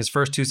 points during his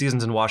first 2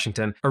 seasons in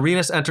Washington,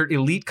 Arenas entered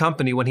elite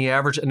company when he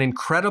averaged an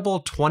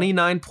incredible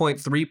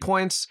 29.3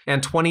 points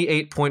and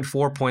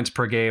 28.4 points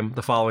per game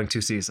the following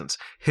 2 seasons.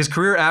 His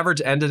career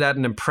average ended at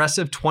an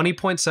impressive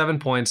 20.7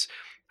 points,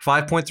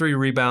 5.3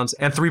 rebounds,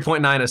 and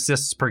 3.9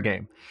 assists per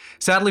game.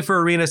 Sadly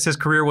for Arenas, his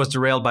career was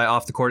derailed by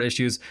off-the-court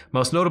issues,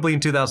 most notably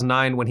in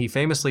 2009 when he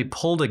famously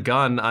pulled a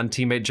gun on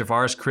teammate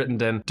Javaris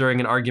Crittenden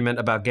during an argument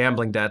about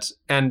gambling debts.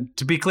 And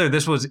to be clear,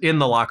 this was in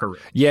the locker room.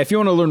 Yeah, if you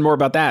want to learn more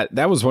about that,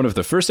 that was one of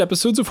the first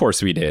episodes of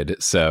Horse we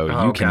did.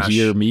 So you can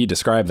hear me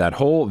describe that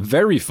whole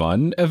very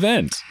fun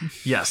event.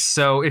 Yes.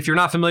 So if you're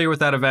not familiar with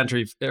that event,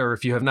 or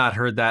if you have not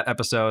heard that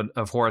episode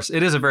of Horse,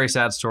 it is a very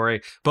sad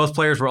story. Both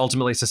players were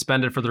ultimately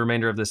suspended for the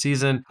remainder of the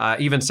season.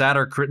 Even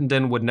sadder,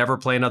 Crittenden would never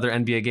play another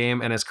NBA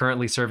game and is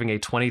currently serving a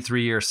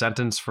 23-year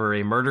sentence for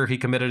a murder he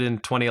committed in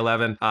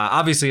 2011.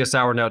 Obviously a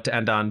sour note to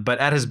end on, but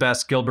at his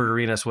best, Gilbert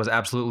Arenas was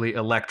absolutely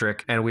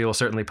electric, and we will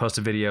certainly post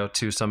a video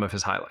to some of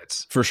his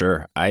highlights. For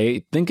sure.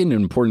 I think an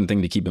important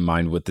thing to keep in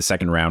mind with the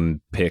second round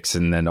picks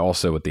and then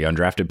also with the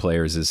undrafted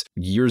players is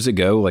years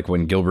ago, like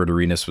when Gilbert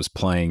Arenas was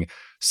playing,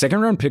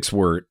 second round picks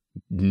were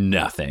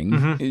nothing.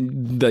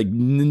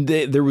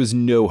 There was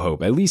no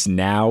hope. At least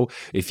now,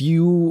 if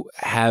you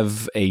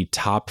have a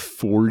top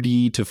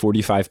 40 to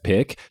 45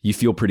 pick, you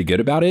feel pretty good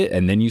about it.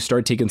 And then you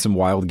start taking some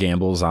wild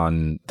gambles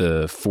on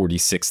the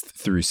 46th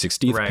through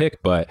 60th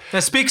pick. But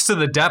that speaks to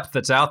the depth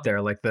that's out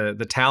there. Like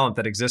the talent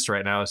that exists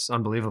right now is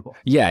unbelievable.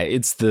 Yeah,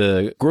 it's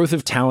the growth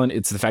of talent.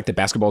 It's the fact that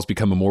basketball's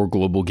become a more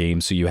global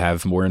game. So you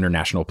have more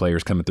international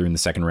players coming through in the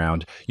second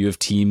round. You have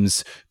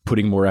teams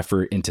putting more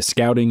effort into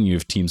scouting. You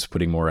have teams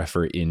putting more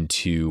effort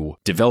into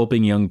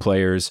developing young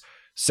players.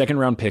 Second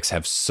round picks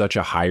have such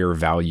a higher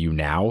value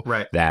now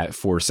that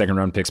for second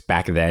round picks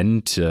back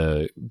then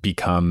to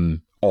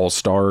become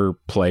all-star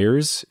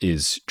players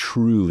is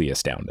truly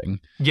astounding.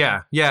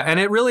 Yeah. And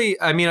it really,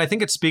 I mean, I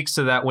think it speaks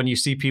to that when you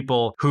see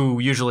people who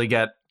usually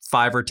get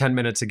 5 or 10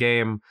 minutes a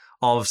game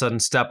all of a sudden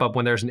step up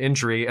when there's an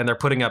injury and they're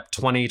putting up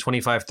 20,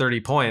 25,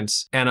 30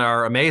 points and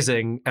are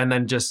amazing and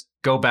then just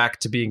go back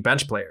to being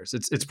bench players.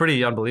 It's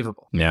pretty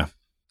unbelievable. Yeah.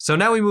 So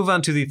now we move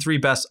on to the 3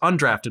 best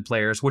undrafted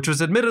players, which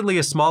was admittedly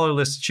a smaller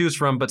list to choose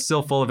from, but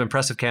still full of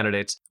impressive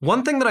candidates.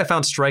 One thing that I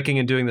found striking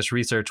in doing this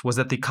research was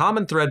that the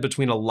common thread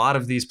between a lot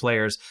of these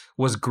players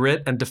was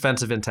grit and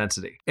defensive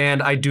intensity.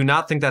 And I do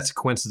not think that's a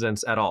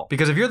coincidence at all.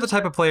 Because if you're the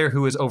type of player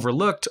who is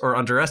overlooked or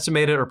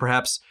underestimated or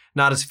perhaps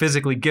not as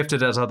physically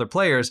gifted as other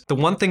players, the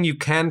one thing you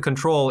can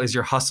control is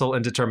your hustle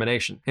and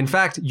determination. In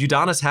fact,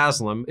 Udonis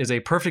Haslem is a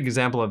perfect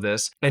example of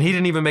this, and he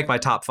didn't even make my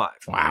top 5.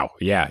 Wow.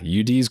 Yeah,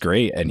 UD's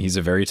great, and he's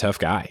a very tough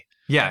guy.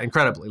 Yeah,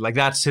 incredibly. Like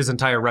that's his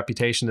entire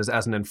reputation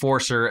as an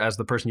enforcer, as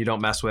the person you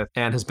don't mess with,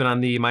 and has been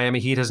on the Miami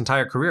Heat his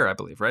entire career, I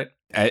believe, right?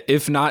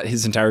 If not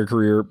his entire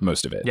career,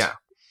 most of it. Yeah.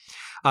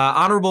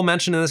 Honorable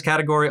mention in this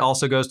category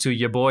also goes to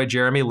your boy,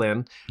 Jeremy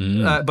Lin.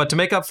 But to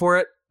make up for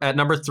it, at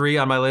number 3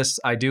 on my list,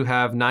 I do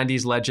have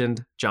 90s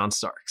legend John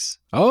Starks.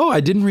 Oh, I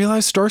didn't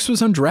realize Starks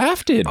was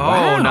undrafted.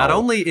 Wow. Oh, not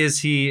only is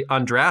he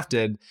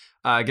undrafted,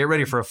 get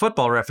ready for a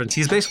football reference,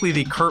 he's basically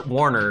the Kurt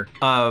Warner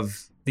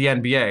of the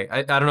NBA.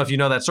 I don't know if you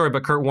know that story,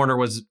 but Kurt Warner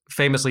was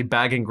famously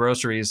bagging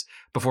groceries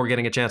before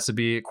getting a chance to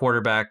be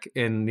quarterback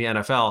in the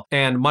NFL.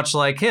 And much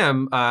like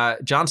him,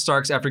 John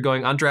Starks, after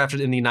going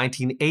undrafted in the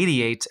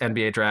 1988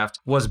 NBA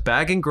draft, was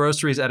bagging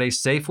groceries at a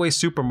Safeway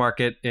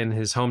supermarket in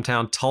his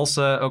hometown,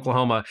 Tulsa,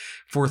 Oklahoma,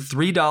 for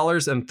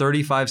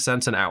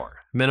 $3.35 an hour.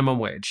 Minimum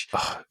wage.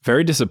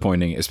 Very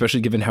disappointing,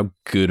 especially given how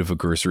good of a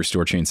grocery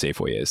store chain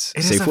Safeway is.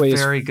 Safeway is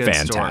a very good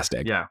fantastic.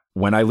 Store. Yeah.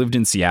 When I lived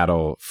in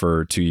Seattle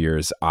for 2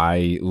 years,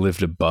 I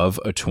lived above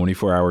a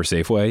 24-hour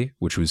Safeway,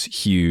 which was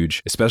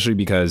huge, especially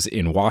because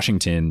in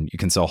Washington, you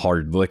can sell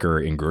hard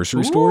liquor in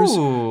grocery stores.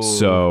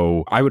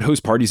 So I would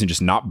host parties and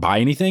just not buy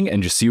anything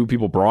and just see what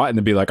people brought and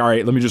then be like, all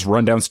right, let me just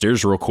run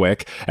downstairs real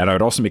quick. And I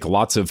would also make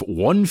lots of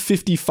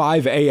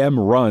 1:55 a.m.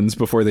 runs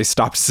before they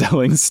stopped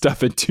selling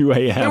stuff at 2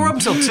 a.m. They were up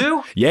until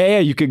 2? Yeah,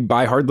 you could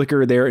buy hard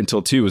liquor there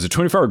until 2. It was a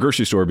 24-hour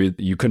grocery store, but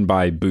you couldn't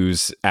buy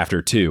booze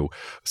after 2.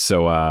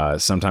 So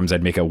sometimes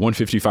I'd make a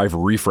 1:55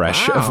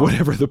 refresh of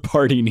whatever the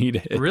party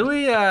needed.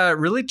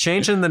 Really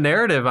changing the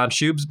narrative on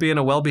Shubes being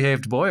a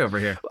well-behaved boy over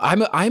here.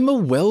 I'm a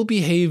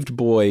well-behaved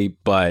boy,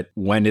 but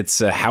when it's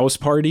a house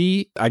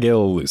party, I get a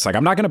little loose. Like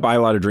I'm not going to buy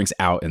a lot of drinks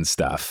out and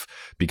stuff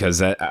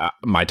because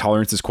my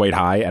tolerance is quite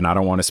high and I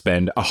don't want to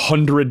spend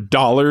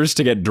 $100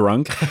 to get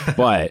drunk.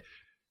 But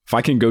if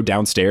I can go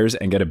downstairs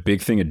and get a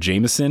big thing of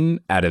Jameson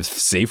at a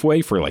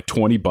Safeway for like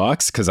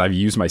 $20 because I've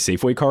used my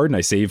Safeway card and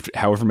I saved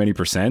however many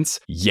percents.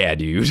 Yeah,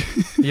 dude.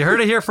 You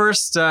heard it here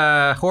first.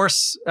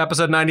 Horse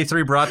episode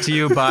 93 brought to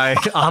you by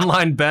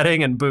online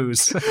betting and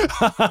booze.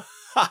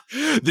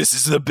 This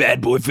is the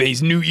bad boy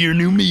phase. New year,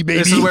 new me, baby.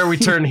 This is where we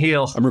turn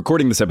heel. I'm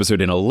recording this episode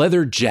in a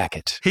leather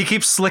jacket. He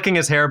keeps slicking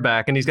his hair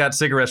back and he's got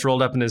cigarettes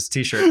rolled up in his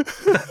t-shirt.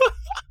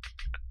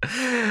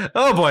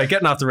 Oh boy,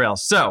 getting off the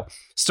rails. So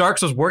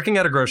Starks was working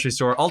at a grocery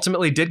store,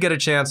 ultimately did get a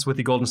chance with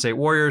the Golden State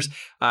Warriors.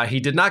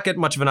 He did not get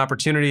much of an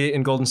opportunity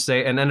in Golden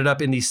State and ended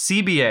up in the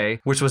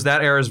CBA, which was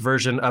that era's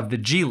version of the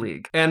G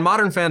League. And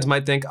modern fans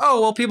might think, oh,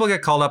 well, people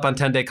get called up on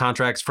 10-day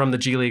contracts from the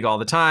G League all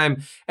the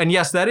time. And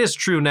yes, that is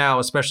true now,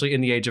 especially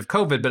in the age of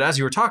COVID. But as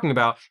you were talking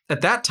about,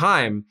 at that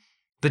time,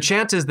 the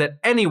chances that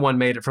anyone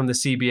made it from the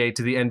CBA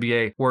to the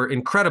NBA were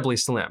incredibly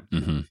slim.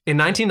 Mm-hmm. In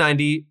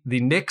 1990, the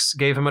Knicks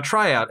gave him a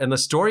tryout, and the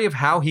story of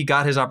how he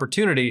got his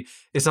opportunity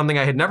is something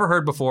I had never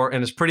heard before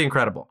and is pretty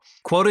incredible.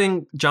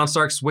 Quoting John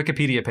Starks'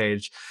 Wikipedia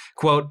page,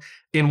 quote,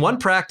 "In one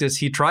practice,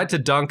 he tried to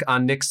dunk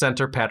on Knicks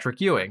center Patrick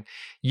Ewing.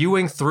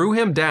 Ewing threw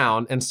him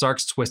down and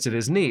Starks twisted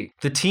his knee.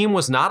 The team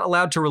was not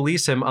allowed to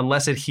release him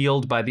unless it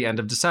healed by the end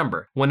of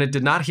December. When it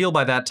did not heal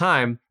by that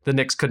time, the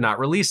Knicks could not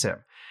release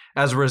him.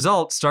 As a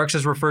result, Starks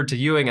is referred to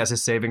Ewing as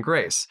his saving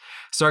grace.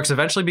 Starks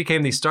eventually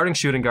became the starting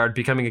shooting guard,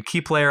 becoming a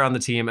key player on the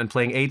team and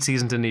playing 8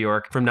 seasons in New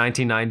York from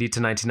 1990 to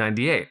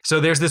 1998. So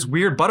there's this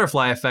weird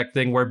butterfly effect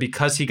thing where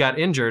because he got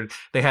injured,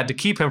 they had to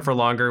keep him for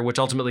longer, which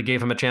ultimately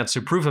gave him a chance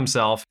to prove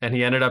himself, and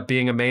he ended up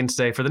being a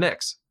mainstay for the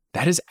Knicks.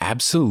 That is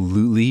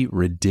absolutely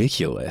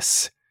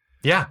ridiculous.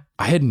 Yeah.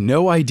 I had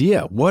no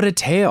idea. What a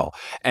tale.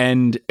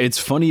 And it's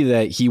funny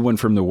that he went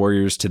from the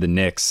Warriors to the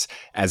Knicks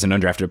as an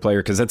undrafted player,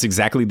 because that's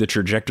exactly the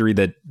trajectory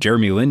that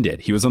Jeremy Lin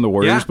did. He was on the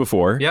Warriors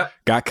before,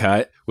 got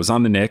cut, was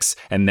on the Knicks,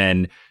 and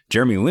then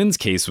Jeremy Lin's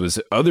case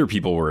was other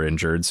people were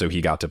injured, so he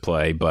got to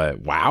play. But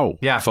wow,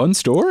 fun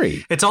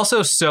story. It's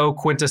also so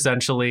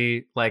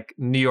quintessentially like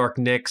New York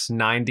Knicks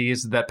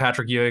 90s that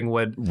Patrick Ewing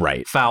would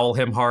foul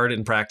him hard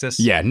in practice.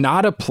 Yeah,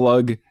 not a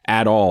plug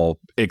at all,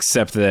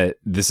 except that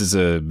this is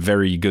a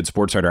very good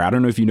sports writer. I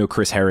don't know if you know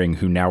Chris Herring,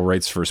 who now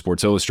writes for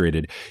Sports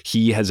Illustrated.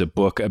 He has a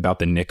book about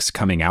the Knicks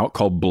coming out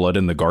called Blood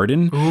in the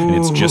Garden, and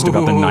it's just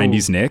about the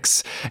 90s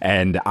Knicks.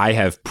 And I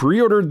have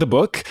pre-ordered the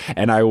book,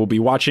 and I will be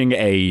watching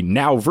a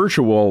now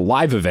virtual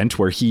live event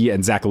where he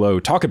and Zach Lowe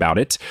talk about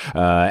it.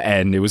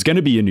 And it was going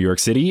to be in New York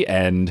City,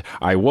 and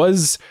I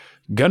was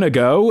gonna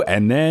go,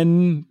 and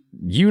then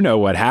you know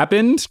what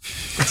happened.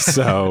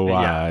 So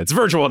it's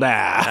virtual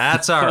now.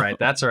 That's all right.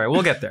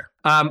 We'll get there.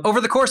 Over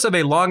the course of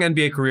a long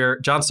NBA career,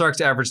 John Starks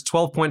averaged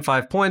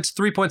 12.5 points,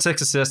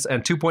 3.6 assists,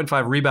 and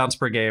 2.5 rebounds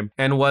per game,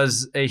 and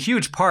was a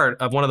huge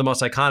part of one of the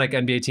most iconic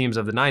NBA teams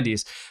of the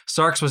 90s.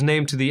 Starks was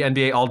named to the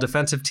NBA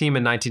All-Defensive Team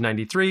in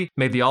 1993,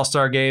 made the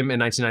All-Star Game in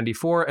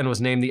 1994, and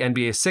was named the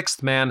NBA's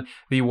sixth man,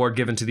 the award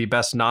given to the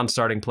best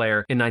non-starting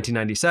player in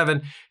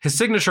 1997. His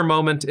signature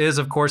moment is,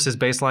 of course, his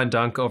baseline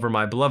dunk over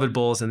my beloved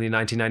Bulls in the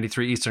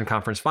 1993 Eastern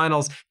Conference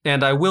Finals,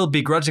 and I will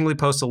begrudgingly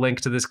post a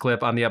link to this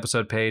clip on the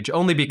episode page,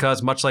 only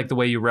because, much like the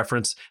way you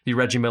reference the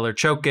Reggie Miller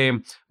choke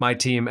game, my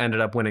team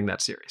ended up winning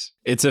that series.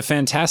 It's a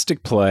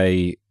fantastic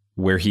play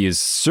where he is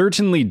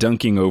certainly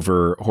dunking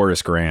over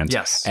Horace Grant.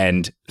 Yes.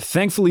 And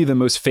thankfully, the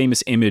most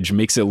famous image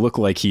makes it look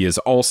like he is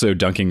also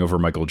dunking over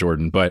Michael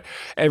Jordan. But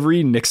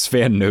every Knicks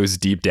fan knows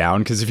deep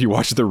down, because if you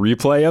watch the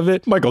replay of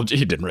it,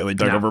 he didn't really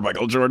dunk over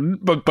Michael Jordan,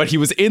 but he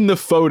was in the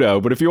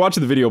photo. But if you watch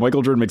the video,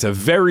 Michael Jordan makes a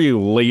very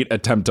late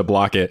attempt to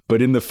block it.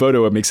 But in the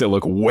photo, it makes it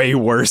look way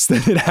worse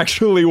than it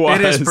actually was.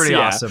 It is pretty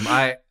awesome.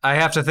 I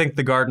have to think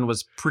the Garden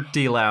was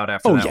pretty loud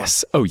after that one.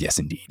 Oh, yes,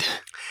 indeed.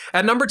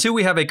 At number 2,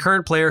 we have a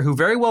current player who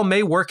very well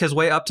may work his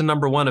way up to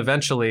number 1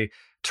 eventually,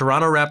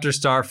 Toronto Raptors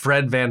star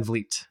Fred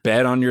VanVleet.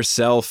 Bet on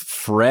yourself.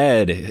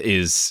 Fred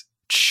is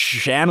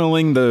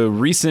channeling the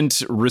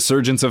recent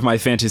resurgence of my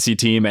fantasy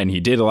team, and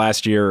he did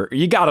last year.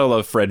 You gotta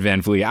love Fred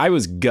VanVleet. I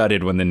was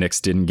gutted when the Knicks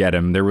didn't get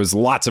him. There was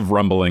lots of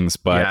rumblings,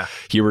 but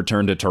he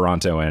returned to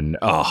Toronto, and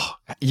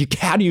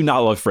how do you not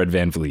love Fred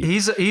VanVleet?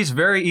 He's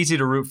very easy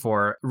to root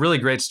for. Really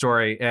great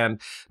story. And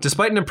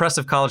despite an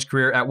impressive college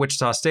career at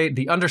Wichita State,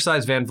 the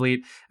undersized VanVleet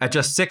at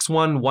just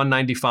 6'1",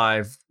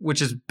 195,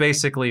 which is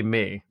basically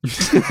me.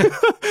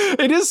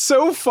 It is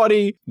so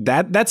funny.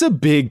 That's a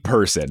big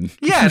person.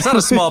 Yeah, it's not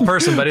a small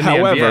person, but in the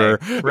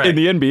NBA. In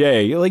the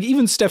NBA, like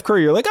even Steph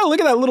Curry, you're like, oh, look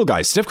at that little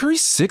guy. Steph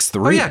Curry's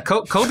 6'3". Oh, yeah.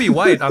 Kobe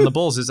White on the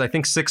Bulls is, I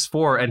think,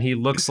 6'4", and he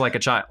looks like a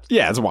child.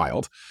 Yeah, it's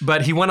wild.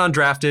 But he went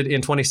undrafted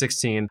in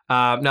 2016.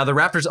 Now, the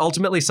Raptors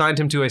ultimately signed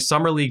him to a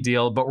summer league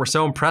deal, but were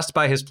so impressed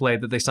by his play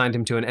that they signed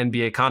him to an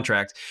NBA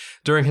contract.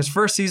 During his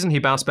first season, he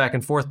bounced back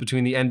and forth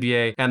between the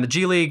NBA and the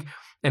G League,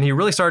 and he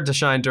really started to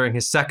shine during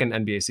his second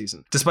NBA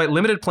season. Despite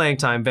limited playing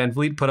time,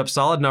 VanVleet put up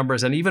solid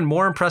numbers and even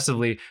more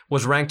impressively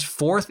was ranked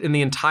 4th in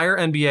the entire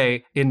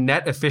NBA in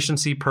net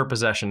efficiency per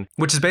possession,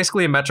 which is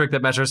basically a metric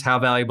that measures how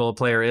valuable a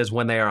player is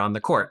when they are on the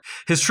court.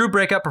 His true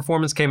breakout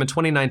performance came in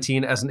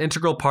 2019 as an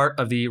integral part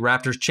of the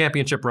Raptors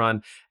championship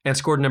run and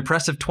scored an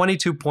impressive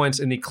 22 points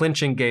in the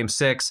clinching Game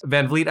 6.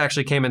 VanVleet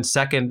actually came in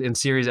second in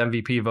series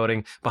MVP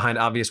voting behind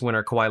obvious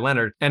winner Kawhi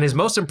Leonard. And his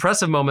most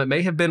impressive moment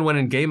may have been when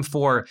in Game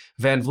 4,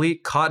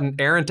 VanVleet caught an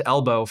errant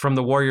elbow from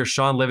the Warriors'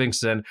 Sean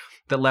Livingston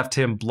that left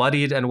him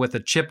bloodied and with a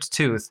chipped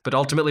tooth, but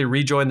ultimately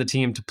rejoined the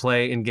team to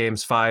play in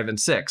Games 5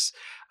 and 6.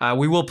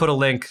 We will put a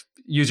link.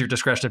 Use your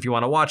discretion if you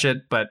want to watch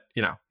it, but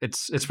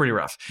it's pretty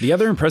rough. The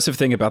other impressive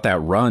thing about that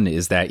run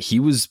is that he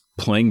was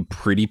playing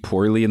pretty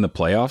poorly in the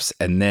playoffs,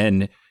 and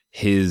then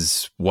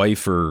his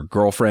wife or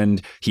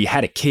girlfriend, he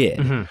had a kid.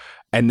 Mm-hmm.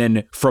 And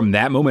then from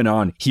that moment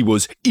on, he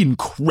was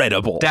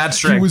incredible. Dad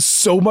strength. He was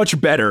so much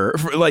better.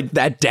 Like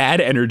that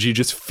dad energy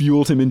just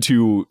fueled him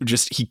into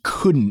he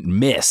couldn't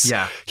miss.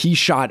 Yeah. He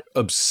shot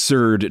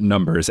absurd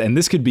numbers. And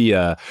this could be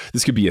a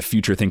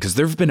future thing, because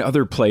there have been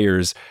other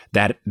players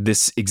that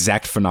this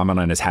exact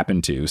phenomenon has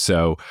happened to.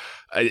 So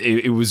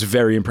it was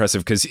very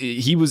impressive, because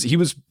he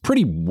was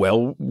pretty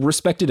well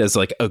respected as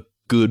like a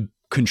good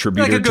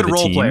contributor, like a good to the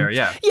role team. player,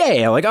 yeah.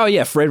 Yeah, like, oh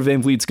yeah, Fred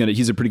VanVleet's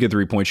he's a pretty good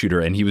 3-point shooter,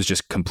 and he was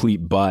just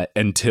complete butt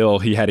until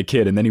he had a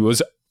kid, and then he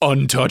was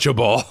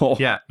untouchable.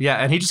 Yeah,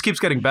 and he just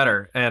keeps getting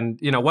better. And,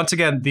 once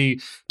again,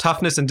 the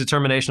toughness and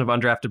determination of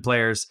undrafted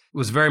players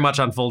was very much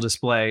on full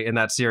display in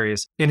that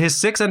series. In his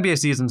 6 NBA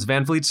seasons,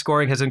 VanVleet's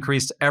scoring has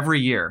increased every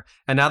year,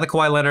 and now that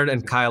Kawhi Leonard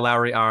and Kyle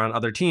Lowry are on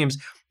other teams,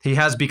 he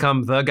has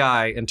become the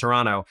guy in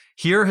Toronto.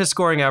 Here are his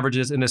scoring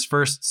averages in his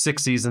first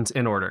 6 seasons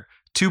in order: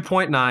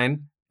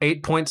 2.9,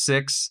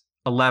 8.6,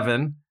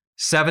 11,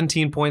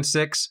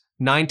 17.6,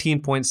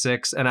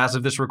 19.6, and as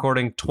of this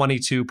recording,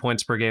 22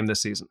 points per game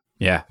this season.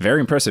 Yeah, very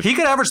impressive. He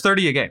could average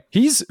 30 a game.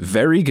 He's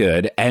very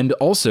good. And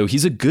also,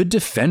 he's a good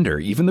defender.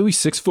 Even though he's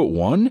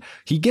 6'1",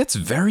 he gets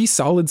very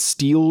solid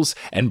steals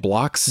and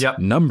blocks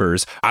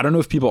numbers. I don't know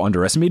if people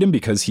underestimate him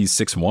because he's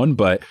 6'1",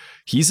 but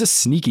he's a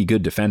sneaky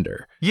good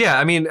defender. Yeah,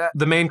 I mean,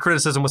 the main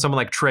criticism with someone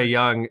like Trae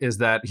Young is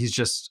that he's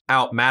just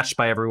outmatched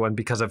by everyone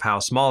because of how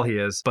small he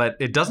is. But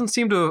it doesn't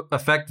seem to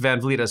affect Van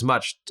Vliet as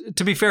much.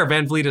 To be fair,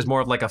 Van Vliet is more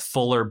of like a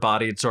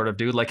fuller-bodied sort of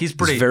dude. Like he's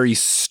very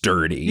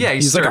sturdy. Yeah,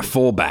 he's like a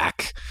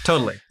fullback.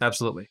 Totally,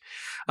 absolutely.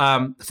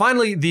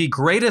 Finally, the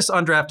greatest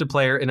undrafted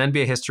player in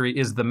NBA history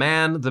is the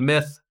man, the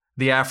myth,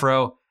 the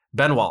Afro,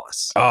 Ben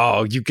Wallace.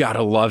 Oh, you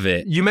gotta love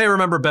it. You may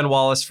remember Ben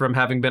Wallace from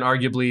having been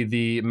arguably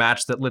the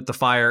match that lit the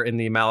fire in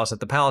the Malice at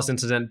the Palace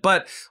incident,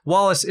 but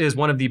Wallace is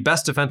one of the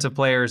best defensive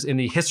players in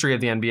the history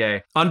of the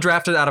NBA.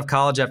 Undrafted out of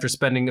college after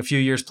spending a few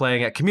years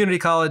playing at community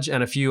college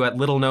and a few at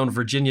little-known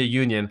Virginia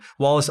Union,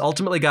 Wallace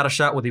ultimately got a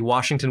shot with the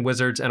Washington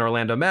Wizards and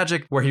Orlando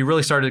Magic, where he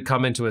really started to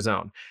come into his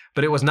own.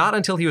 But it was not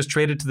until he was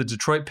traded to the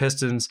Detroit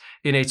Pistons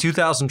in a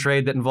 2000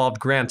 trade that involved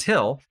Grant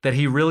Hill that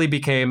he really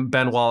became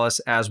Ben Wallace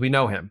as we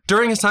know him.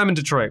 During his time in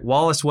Detroit,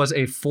 Wallace was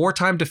a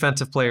 4-time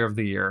Defensive Player of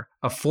the Year,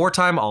 a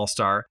 4-time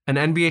All-Star, an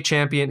NBA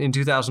champion in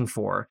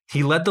 2004.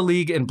 He led the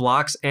league in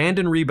blocks and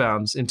in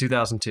rebounds in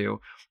 2002.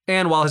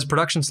 And while his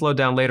production slowed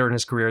down later in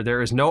his career,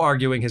 there is no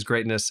arguing his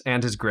greatness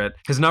and his grit.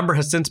 His number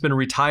has since been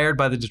retired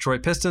by the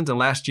Detroit Pistons, and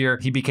last year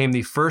he became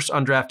the first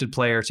undrafted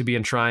player to be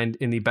enshrined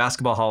in the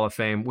Basketball Hall of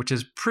Fame, which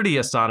is pretty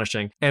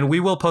astonishing. And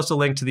we will post a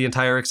link to the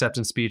entire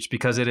acceptance speech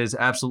because it is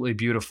absolutely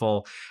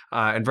beautiful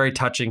and very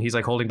touching. He's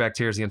like holding back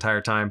tears the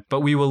entire time. But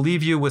we will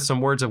leave you with some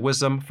words of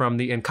wisdom from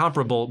the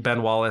incomparable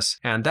Ben Wallace,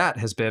 and that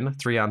has been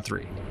 3 on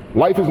 3.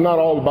 Life is not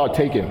all about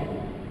taking.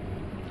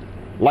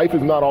 Life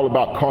is not all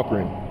about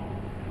conquering.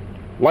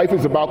 Life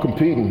is about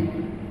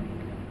competing.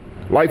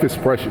 Life is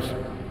precious.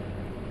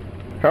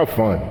 Have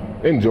fun.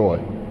 Enjoy.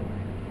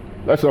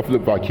 Let's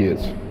uplift our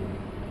kids.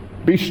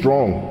 Be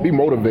strong. Be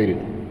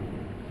motivated.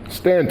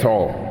 Stand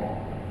tall.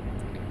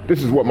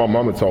 This is what my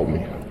mama taught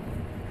me.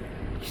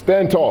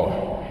 Stand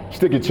tall.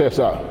 Stick your chest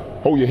out.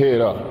 Hold your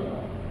head up.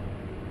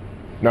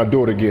 Now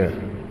do it again.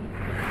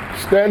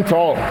 Stand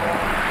tall.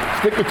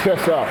 Stick your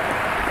chest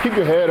out. Keep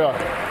your head up.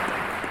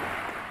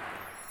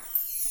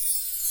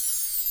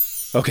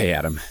 Okay,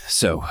 Adam.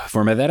 So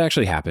for my That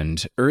Actually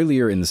Happened,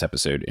 earlier in this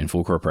episode in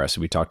Full Court Press,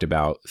 we talked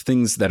about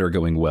things that are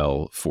going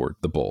well for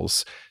the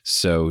Bulls.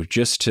 So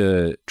just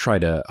to try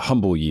to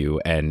humble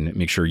you and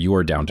make sure you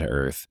are down to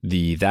earth,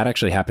 the That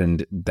Actually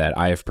Happened that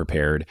I have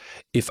prepared,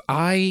 if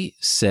I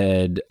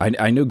said,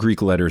 I know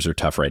Greek letters are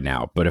tough right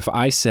now, but if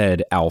I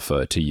said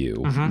alpha to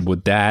you,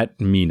 would that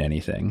mean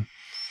anything?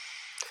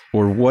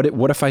 Or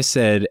what if I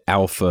said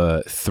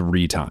alpha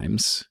 3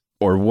 times?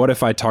 Or what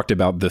if I talked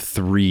about the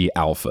 3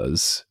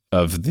 alphas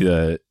of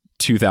the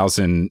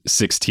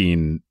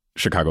 2016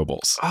 Chicago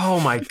Bulls? Oh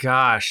my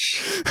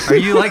gosh. Are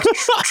you like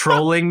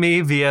trolling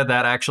me via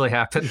That Actually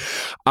Happened?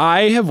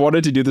 I have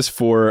wanted to do this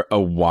for a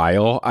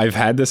while. I've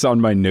had this on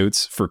my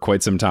notes for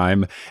quite some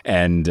time.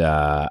 And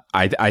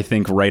I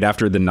think right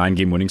after the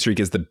 9-game winning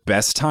streak is the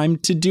best time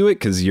to do it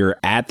because you're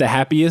at the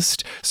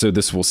happiest. So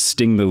this will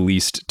sting the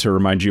least to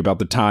remind you about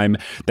the time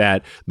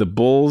that the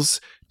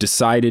Bulls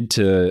decided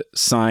to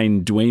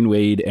sign Dwayne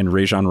Wade and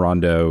Rajon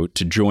Rondo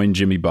to join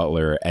Jimmy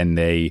Butler, and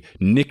they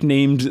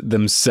nicknamed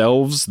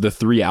themselves the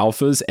 3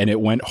 Alphas, and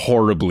it went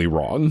horribly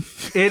wrong.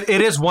 It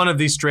is one of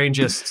the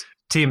strangest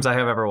teams I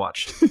have ever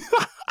watched.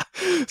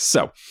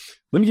 So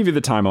let me give you the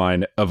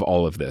timeline of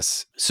all of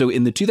this. So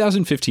in the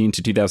 2015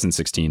 to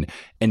 2016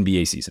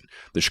 NBA season,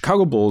 the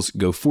Chicago Bulls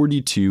go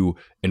 42-40,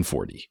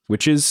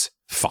 which is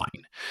fine.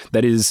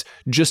 That is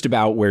just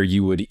about where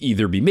you would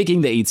either be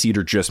making the 8 seed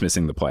or just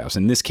missing the playoffs.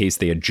 In this case,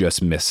 they had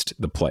just missed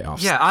the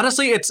playoffs. Yeah,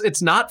 honestly,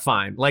 it's not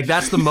fine. Like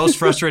that's the most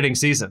frustrating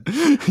season.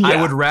 Yeah.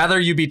 I would rather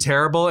you be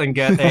terrible and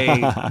get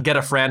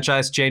a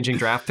franchise-changing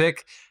draft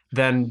pick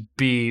than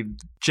be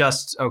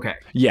just okay.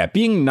 Yeah,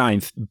 being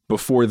 9th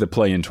before the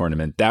play-in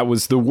tournament, that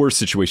was the worst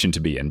situation to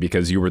be in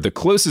because you were the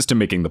closest to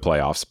making the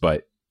playoffs,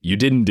 but you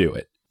didn't do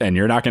it. And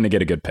you're not going to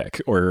get a good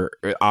pick, or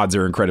odds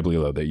are incredibly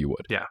low that you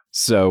would. Yeah.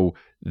 So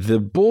the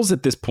Bulls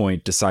at this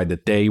point decide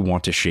that they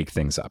want to shake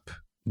things up.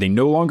 They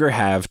no longer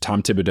have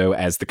Tom Thibodeau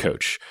as the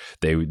coach.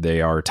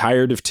 They are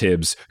tired of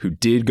Tibbs, who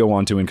did go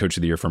on to win Coach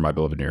of the Year for my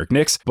beloved New York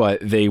Knicks, but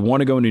they want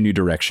to go in a new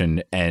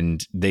direction,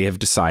 and they have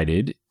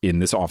decided in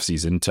this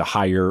offseason to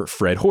hire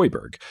Fred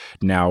Hoiberg.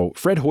 Now,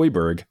 Fred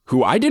Hoiberg,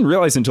 who I didn't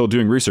realize until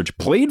doing research,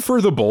 played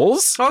for the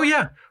Bulls. Oh,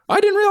 yeah. I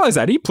didn't realize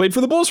that. He played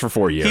for the Bulls for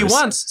 4 years. He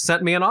once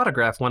sent me an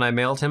autograph when I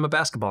mailed him a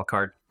basketball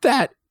card.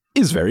 That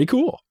is very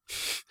cool.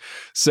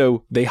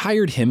 So they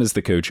hired him as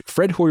the coach.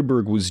 Fred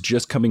Hoiberg was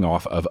just coming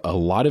off of a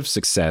lot of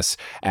success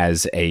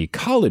as a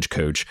college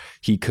coach.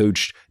 He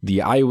coached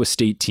the Iowa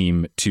State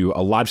team to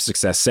a lot of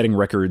success, setting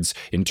records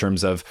in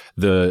terms of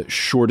the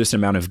shortest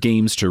amount of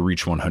games to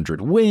reach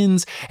 100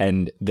 wins.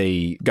 And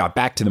they got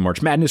back to the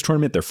March Madness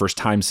tournament, their first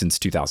time since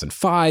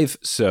 2005.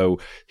 So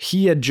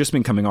he had just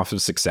been coming off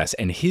of success.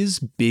 And his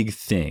big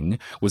thing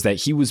was that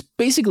he was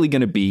basically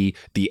going to be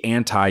the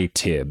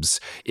anti-Tibbs,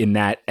 in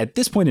that at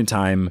this point in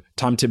time,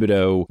 Tom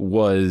Thibodeau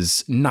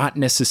was not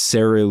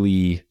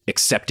necessarily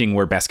accepting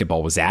where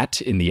basketball was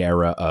at in the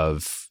era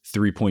of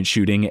three-point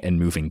shooting and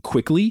moving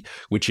quickly,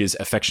 which is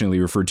affectionately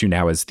referred to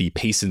now as the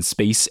pace and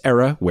space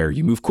era, where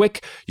you move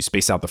quick, you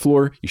space out the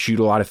floor, you shoot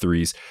a lot of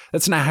threes.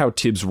 That's not how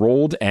Tibbs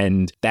rolled,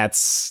 and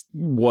that's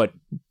what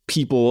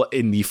people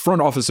in the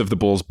front office of the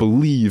Bulls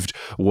believed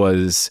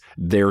was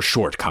their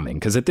shortcoming.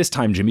 Because at this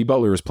time, Jimmy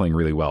Butler was playing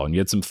really well, and you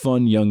had some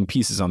fun young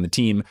pieces on the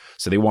team,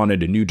 so they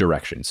wanted a new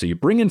direction. So you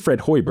bring in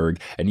Fred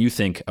Hoiberg, and you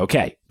think,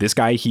 okay, this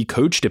guy, he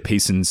coached a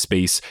pace and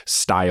space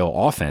style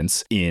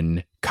offense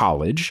in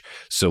college,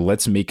 so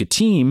let's make a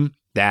team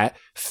that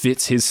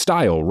fits his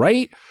style,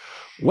 right?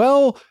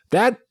 Well,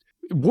 that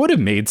would have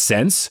made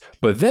sense,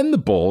 but then the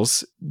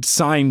Bulls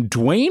signed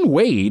Dwayne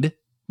Wade,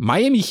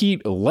 Miami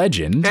Heat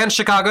legend. And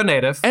Chicago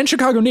native.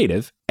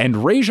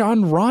 And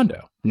Rajon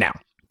Rondo. Now,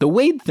 the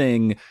Wade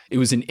thing, it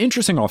was an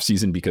interesting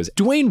offseason because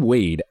Dwayne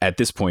Wade, at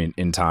this point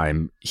in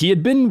time, he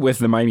had been with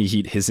the Miami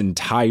Heat his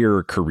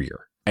entire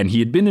career. And he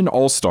had been an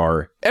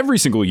all-star every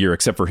single year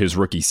except for his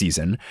rookie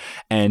season.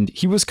 And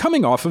he was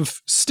coming off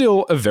of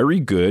still a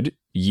very good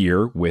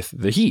year with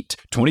the Heat.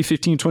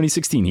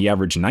 2015-2016, he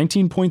averaged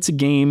 19 points a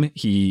game.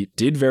 He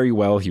did very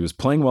well. He was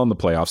playing well in the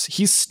playoffs.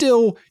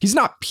 He's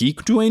not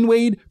peak Dwayne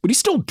Wade, but he's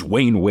still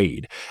Dwayne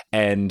Wade.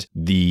 And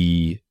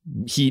the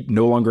Heat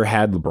no longer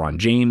had LeBron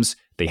James.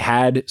 They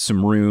had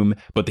some room,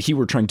 but the Heat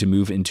were trying to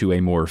move into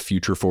a more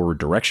future-forward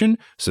direction,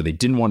 so they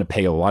didn't want to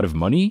pay a lot of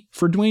money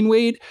for Dwayne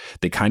Wade.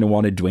 They kind of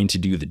wanted Dwayne to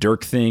do the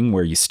Dirk thing,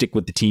 where you stick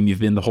with the team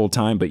you've been the whole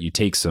time, but you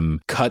take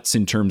some cuts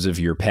in terms of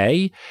your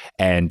pay.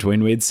 And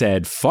Dwayne Wade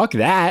said, fuck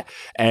that,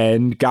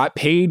 and got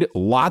paid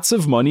lots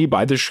of money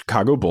by the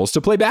Chicago Bulls to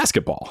play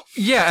basketball.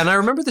 Yeah, and I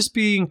remember this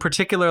being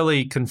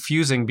particularly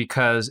confusing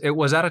because it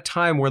was at a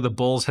time where the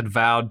Bulls had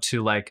vowed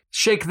to like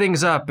shake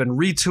things up and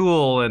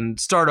retool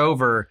and start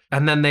over,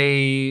 and then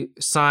they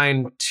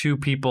signed two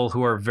people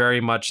who are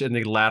very much in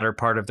the latter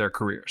part of their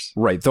careers.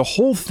 Right. The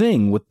whole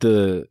thing with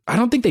I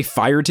don't think they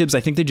fired Tibbs. I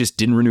think they just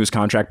didn't renew his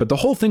contract. But the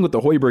whole thing with the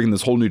Hoiberg and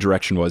this whole new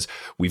direction was,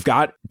 we've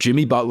got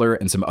Jimmy Butler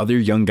and some other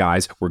young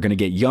guys. We're going to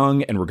get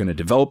young and we're going to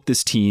develop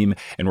this team.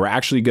 And we're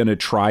actually going to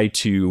try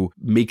to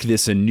make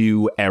this a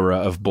new era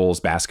of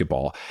Bulls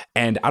basketball.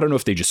 And I don't know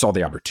if they just saw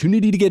the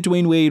opportunity to get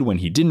Dwayne Wade when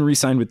he didn't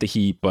re-sign with the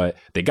Heat, but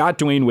they got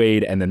Dwayne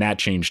Wade and then that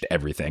changed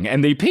everything.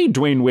 And they paid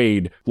Dwayne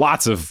Wade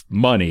lots of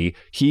money.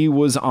 He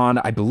was on,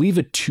 I believe,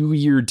 a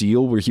 2-year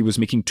deal where he was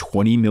making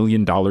 $20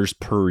 million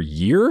per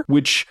year,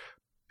 which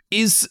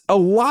is a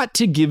lot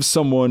to give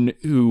someone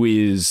who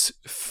is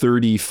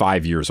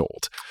 35 years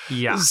old.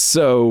 Yeah.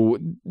 So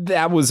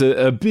that was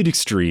a bit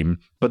extreme.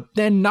 But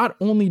then not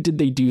only did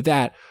they do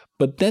that,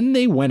 but then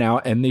they went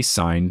out and they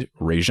signed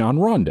Rajon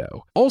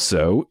Rondo.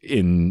 Also,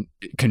 in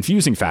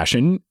confusing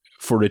fashion,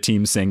 for a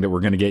team saying that we're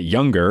going to get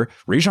younger,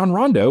 Rajon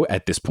Rondo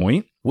at this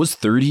point was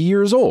 30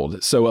 years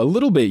old. So a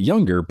little bit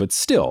younger, but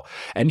still.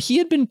 And he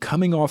had been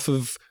coming off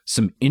of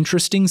some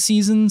interesting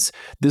seasons.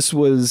 This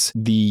was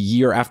the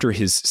year after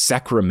his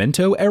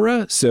Sacramento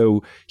era.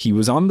 So he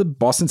was on the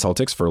Boston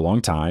Celtics for a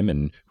long time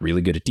and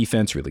really good at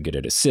defense, really good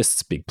at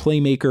assists, big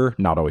playmaker,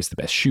 not always the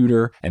best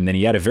shooter. And then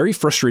he had a very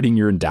frustrating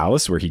year in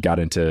Dallas where he got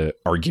into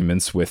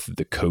arguments with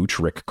the coach,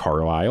 Rick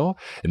Carlisle.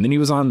 And then he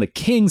was on the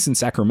Kings in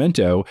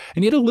Sacramento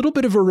and he had a little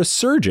bit of a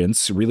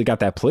resurgence, really got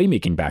that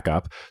playmaking back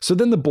up. So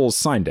then the Bulls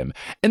signed him.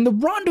 And the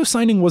Rondo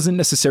signing wasn't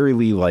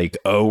necessarily like,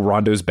 oh,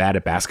 Rondo's bad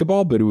at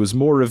basketball, but it was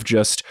more of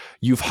just,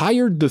 you've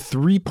hired the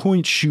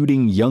three-point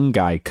shooting young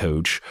guy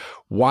coach.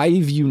 Why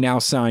have you now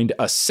signed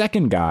a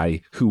second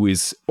guy who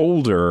is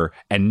older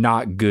and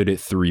not good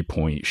at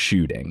three-point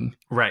shooting?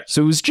 Right.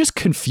 So it was just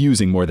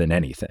confusing more than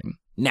anything.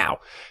 Now,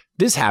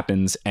 this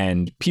happens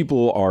and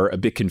people are a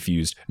bit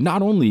confused,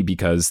 not only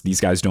because these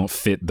guys don't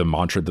fit the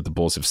mantra that the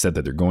Bulls have said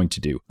that they're going to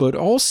do, but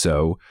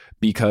also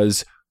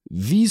because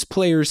these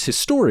players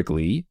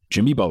historically,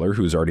 Jimmy Butler,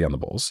 who's already on the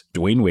Bulls,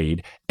 Dwayne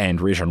Wade, and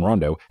Rajon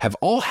Rondo have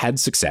all had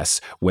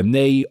success when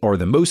they are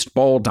the most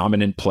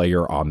ball-dominant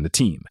player on the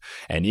team.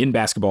 And in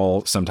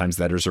basketball, sometimes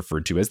that is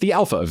referred to as the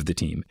alpha of the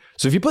team.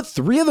 So if you put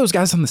 3 of those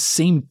guys on the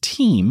same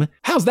team,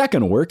 how's that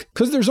going to work?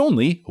 Because there's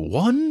only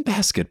one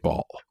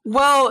basketball.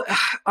 Well,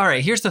 all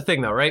right, here's the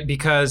thing though, right?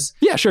 Because...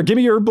 Yeah, sure. Give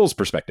me your Bulls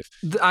perspective.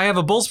 I have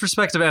a Bulls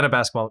perspective and a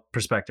basketball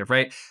perspective,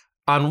 right?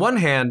 On one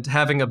hand,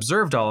 having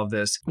observed all of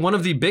this, one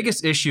of the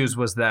biggest issues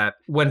was that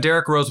when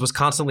Derrick Rose was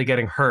constantly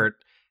getting hurt,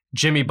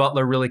 Jimmy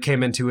Butler really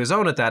came into his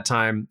own at that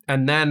time.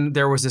 And then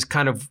there was this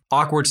kind of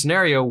awkward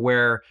scenario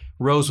where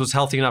Rose was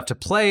healthy enough to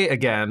play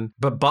again,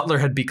 but Butler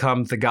had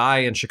become the guy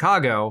in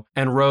Chicago,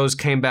 and Rose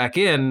came back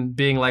in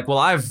being like, well,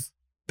 I've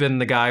been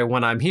the guy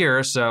when I'm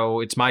here, so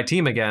it's my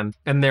team again.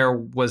 And there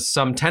was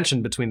some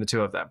tension between the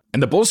two of them.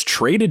 And the Bulls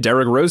traded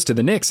Derrick Rose to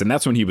the Knicks, and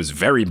that's when he was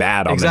very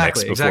bad on the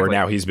Knicks before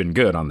now he's been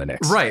good on the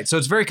Knicks. Right. So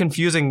it's very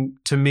confusing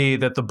to me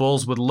that the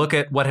Bulls would look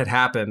at what had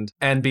happened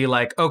and be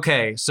like,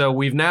 okay, so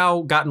we've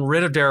now gotten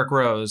rid of Derrick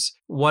Rose.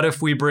 What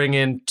if we bring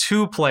in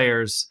two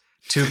players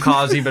to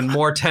cause even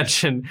more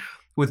tension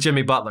with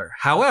Jimmy Butler?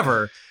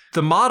 However,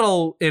 the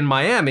model in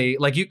Miami,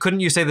 like,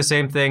 couldn't you say the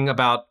same thing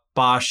about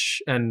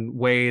Bosh and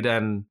Wade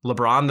and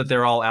LeBron, that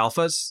they're all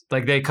alphas?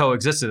 Like, they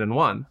coexisted in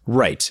one.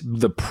 Right.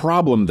 The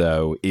problem,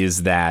 though,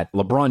 is that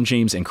LeBron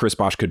James and Chris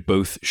Bosh could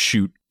both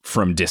shoot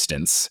from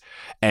distance.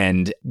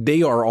 And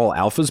they are all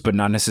alphas, but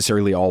not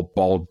necessarily all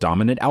ball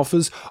dominant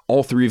alphas.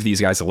 All three of these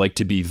guys like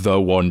to be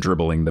the one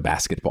dribbling the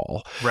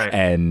basketball. Right.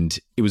 And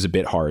it was a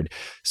bit hard.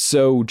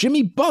 So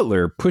Jimmy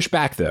Butler pushed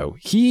back, though.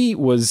 He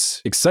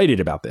was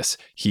excited about this.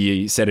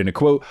 He said in a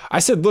quote, "I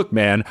said, look,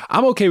 man,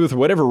 I'm okay with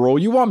whatever role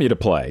you want me to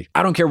play.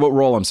 I don't care what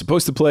role I'm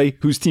supposed to play,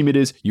 whose team it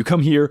is. You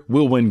come here,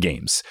 we'll win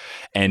games."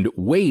 And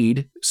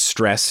Wade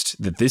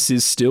stressed that this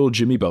is still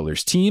Jimmy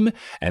Butler's team.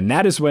 And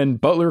that is when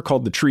Butler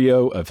called the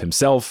trio of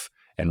himself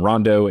and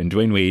Rondo and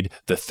Dwayne Wade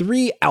the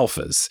three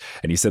alphas.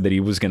 And he said that he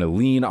was going to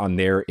lean on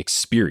their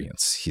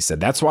experience. He said,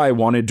 that's why I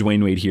wanted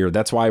Dwayne Wade here.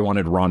 That's why I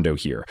wanted Rondo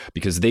here,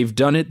 because they've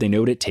done it. They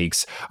know what it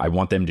takes. I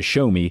want them to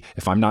show me.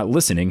 If I'm not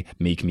listening,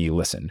 make me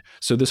listen.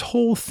 So this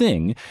whole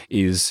thing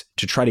is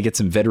to try to get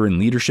some veteran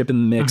leadership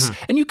in the mix.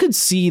 And you could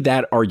see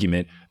that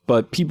argument,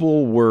 but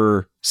people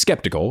were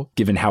skeptical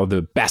given how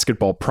the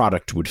basketball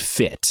product would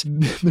fit.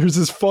 There's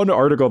this fun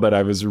article that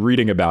I was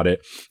reading about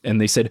it, and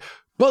they said,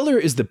 Butler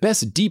is the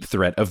best deep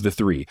threat of the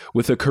three,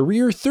 with a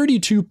career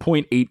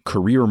 32.8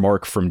 career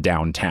mark from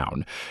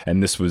downtown.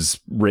 And this was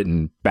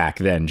written back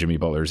then. Jimmy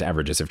Butler's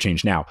averages have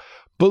changed now.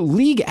 But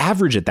league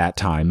average at that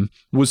time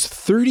was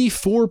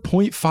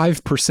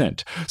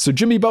 34.5%. So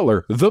Jimmy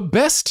Butler, the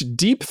best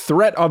deep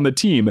threat on the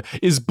team,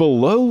 is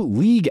below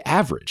league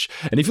average.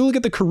 And if you look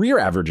at the career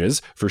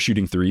averages for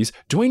shooting threes,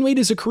 Dwayne Wade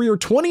is a career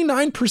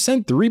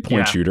 29%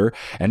 three-point shooter,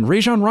 and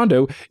Rajon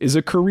Rondo is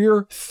a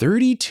career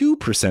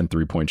 32%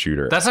 three-point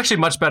shooter. That's actually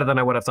much better than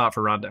I would have thought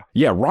for Rondo.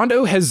 Yeah,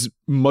 Rondo has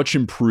much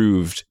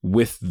improved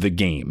with the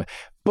game.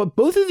 But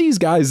both of these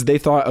guys, they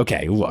thought,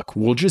 okay, look,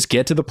 we'll just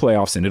get to the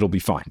playoffs and it'll be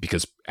fine.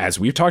 Because as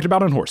we've talked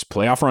about on Horse,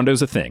 playoff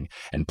Rondo's a thing.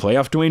 And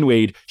playoff Dwayne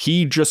Wade,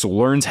 he just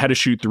learns how to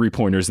shoot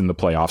three-pointers in the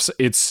playoffs.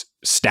 It's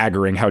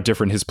staggering how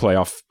different his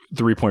playoff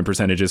three-point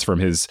percentage is from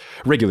his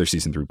regular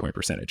season three-point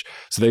percentage.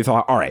 So they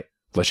thought, all right,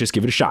 let's just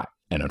give it a shot.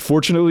 And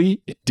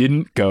unfortunately, it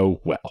didn't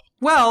go well.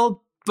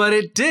 Well, but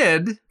it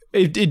did.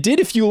 It did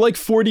if you like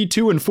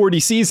 42 and 40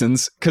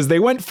 seasons, because they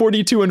went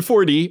 42 and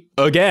 40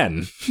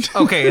 again.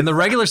 Okay, in the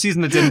regular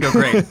season, it didn't go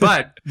great.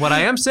 But what I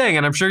am saying,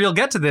 and I'm sure you'll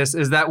get to this,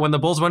 is that when the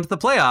Bulls went to the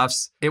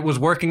playoffs, it was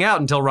working out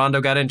until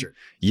Rondo got injured.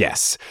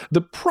 Yes. The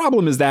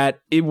problem is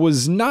that it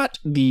was not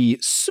the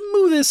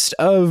smoothest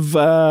of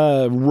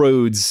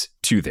roads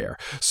to there.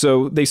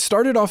 So they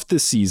started off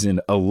this season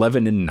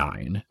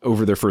 11-9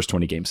 over their first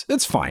 20 games.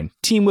 That's fine.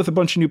 Team with a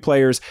bunch of new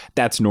players,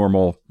 that's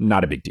normal,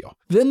 not a big deal.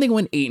 Then they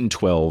went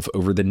 8-12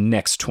 over the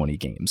next 20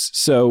 games.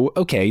 So,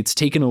 okay, it's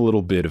taken a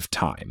little bit of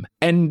time.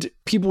 And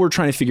people were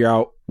trying to figure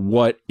out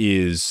what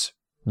is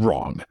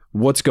wrong.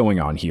 What's going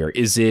on here?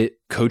 Is it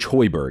Coach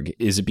Hoiberg?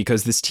 Is it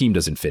because this team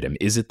doesn't fit him?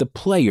 Is it the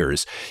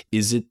players?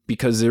 Is it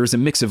because there's a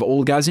mix of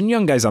old guys and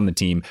young guys on the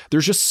team?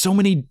 There's just so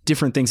many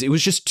different things. It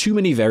was just too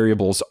many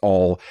variables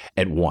all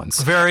at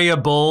once.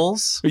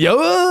 Variables?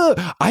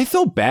 Yeah, I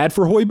felt bad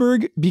for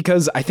Hoiberg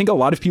because I think a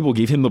lot of people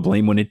gave him the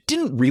blame when it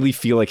didn't really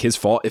feel like his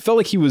fault. It felt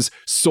like he was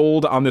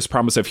sold on this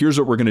promise of here's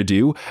what we're going to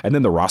do. And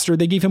then the roster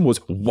they gave him was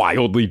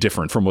wildly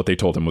different from what they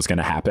told him was going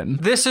to happen.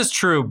 This is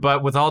true,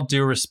 but with all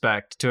due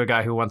respect to a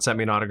guy who once sent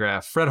me an autograph,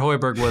 Fred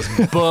Hoiberg was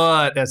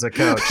but as a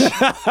coach.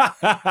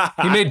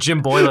 He made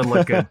Jim Boylan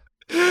look good.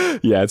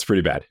 Yeah, it's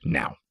pretty bad.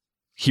 Now,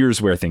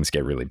 here's where things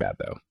get really bad,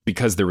 though,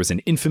 because there was an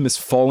infamous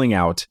falling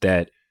out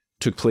that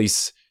took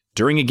place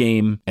during a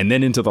game and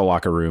then into the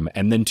locker room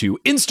and then to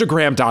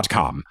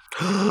Instagram.com.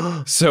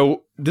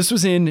 So this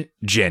was in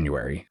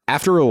January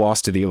after a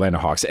loss to the Atlanta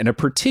Hawks, and a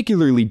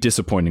particularly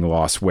disappointing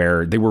loss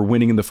where they were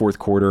winning in the fourth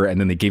quarter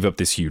and then they gave up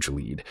this huge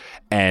lead.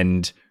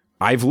 And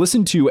I've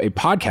listened to a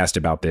podcast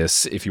about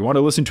this. If you want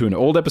to listen to an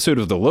old episode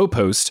of The Low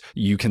Post,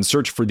 you can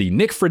search for the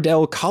Nick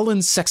Friedell,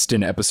 Colin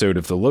Sexton episode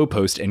of The Low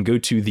Post and go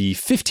to the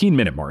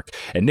 15-minute mark.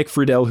 And Nick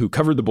Friedell, who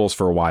covered the Bulls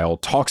for a while,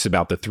 talks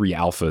about the three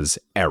alphas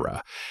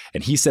era.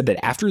 And he said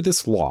that after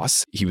this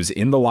loss, he was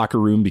in the locker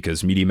room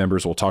because media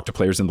members will talk to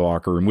players in the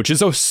locker room, which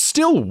is a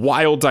still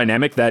wild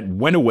dynamic that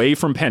went away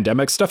from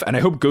pandemic stuff and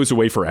I hope goes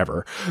away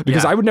forever.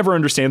 Because I would never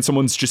understand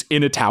someone's just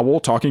in a towel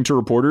talking to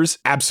reporters.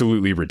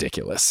 Absolutely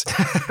ridiculous.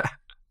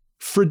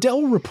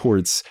 Friedell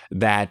reports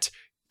that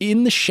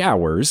in the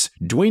showers,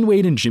 Dwayne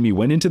Wade and Jimmy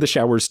went into the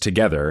showers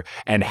together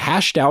and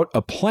hashed out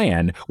a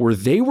plan where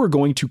they were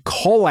going to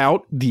call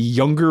out the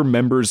younger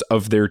members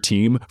of their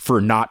team for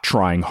not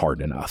trying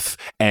hard enough.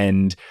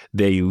 And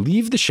they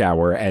leave the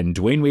shower, and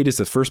Dwayne Wade is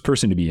the first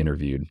person to be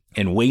interviewed.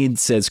 And Wade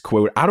says,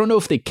 quote, "I don't know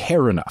if they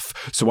care enough,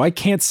 so I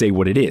can't say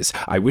what it is.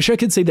 I wish I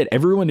could say that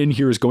everyone in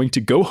here is going to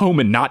go home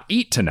and not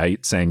eat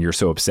tonight," saying you're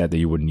so upset that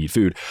you wouldn't eat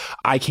food.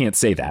 "I can't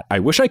say that. I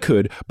wish I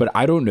could, but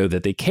I don't know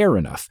that they care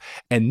enough."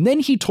 And then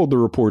he told the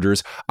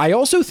reporters, "I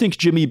also think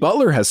Jimmy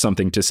Butler has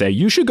something to say.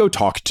 You should go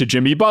talk to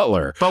Jimmy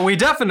Butler." But we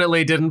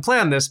definitely didn't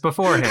plan this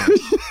beforehand.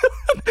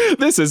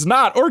 This is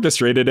not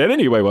orchestrated in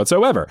any way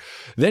whatsoever.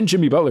 Then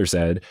Jimmy Butler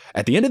said,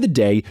 "At the end of the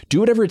day, do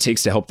whatever it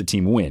takes to help the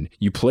team win.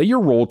 You play your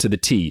role to the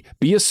T.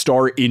 Be a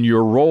star in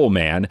your role,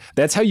 man.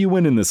 That's how you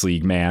win in this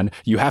league, man.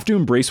 You have to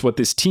embrace what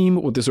this team,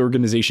 what this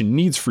organization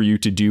needs for you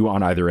to do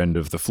on either end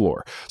of the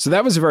floor." So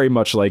that was very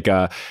much like,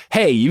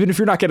 hey, even if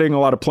you're not getting a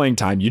lot of playing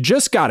time, you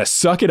just got to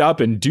suck it up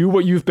and do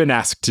what you've been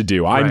asked to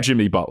do. I'm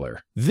Jimmy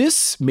Butler.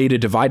 This made a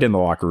divide in the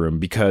locker room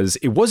because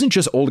it wasn't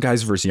just old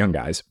guys versus young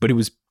guys, but it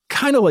was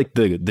kind of like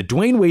the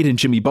Dwayne Wade and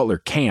Jimmy Butler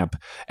camp,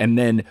 and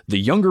then the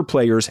younger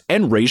players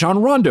and Rajon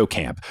Rondo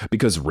camp,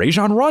 because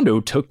Rajon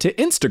Rondo took to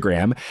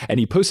Instagram and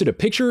he posted a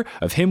picture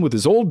of him with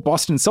his old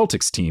Boston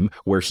Celtics team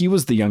where he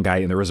was the young guy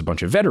and there was a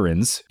bunch of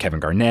veterans, Kevin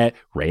Garnett,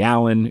 Ray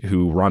Allen,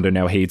 who Rondo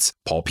now hates,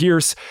 Paul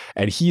Pierce,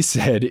 and he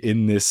said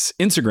in this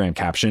Instagram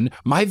caption,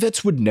 "My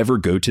vets would never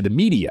go to the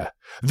media.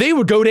 They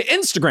would go to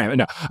Instagram."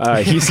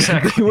 No, he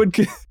said they would.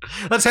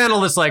 Let's handle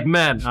this like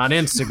men on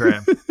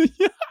Instagram.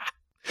 Yeah.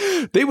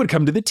 They would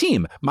come to the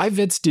team. My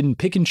vets didn't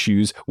pick and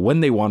choose when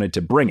they wanted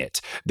to bring it.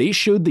 They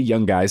showed the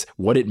young guys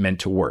what it meant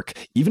to work.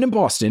 Even in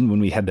Boston, when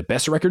we had the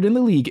best record in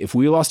the league, if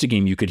we lost a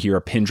game, you could hear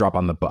a pin drop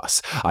on the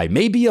bus. I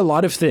may be a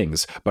lot of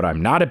things, but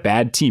I'm not a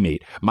bad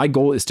teammate. My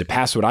goal is to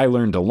pass what I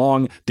learned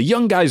along. The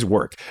young guys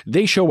work.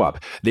 They show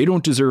up. They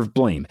don't deserve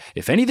blame.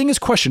 If anything is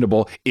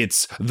questionable,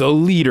 it's the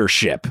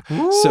leadership."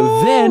 Ooh.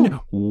 So then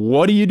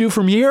what do you do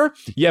from here?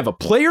 You have a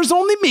players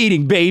only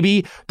meeting,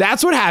 baby.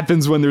 That's what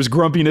happens when there's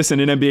grumpiness in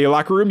an NBA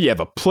locker room. You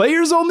have a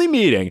players only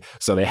meeting.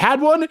 So they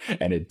had one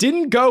and it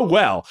didn't go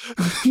well.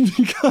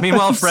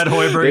 Meanwhile, Fred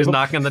Hoiberg is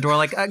knocking on the door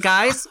like,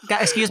 guys,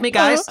 excuse me,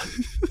 guys.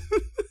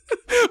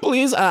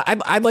 Please,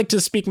 I'd like to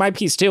speak my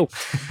piece too.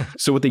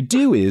 So what they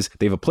do is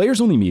they have a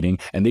players only meeting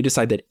and they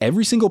decide that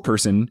every single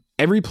person,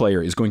 every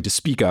player is going to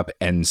speak up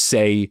and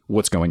say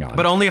what's going on.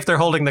 But only if they're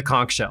holding the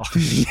conch shell.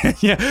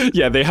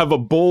 Yeah. They have a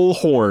bull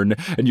horn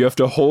and you have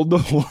to hold the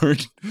horn.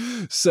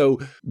 So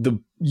the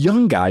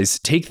young guys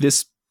take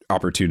this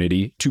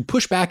opportunity to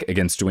push back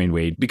against Dwayne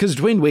Wade because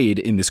Dwayne Wade,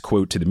 in this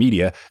quote to the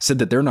media, said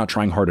that they're not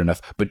trying hard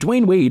enough, but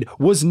Dwayne Wade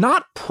was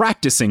not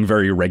practicing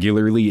very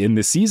regularly in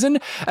this season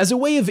as a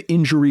way of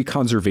injury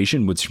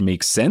conservation, which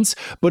makes sense,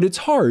 but it's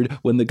hard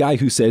when the guy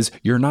who says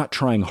you're not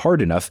trying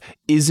hard enough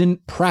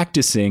isn't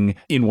practicing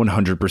in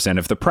 100%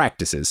 of the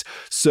practices.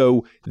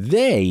 So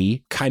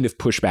they kind of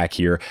push back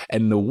here,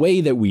 and the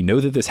way that we know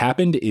that this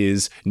happened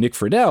is Nick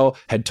Friedel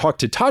had talked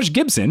to Taj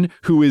Gibson,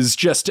 who is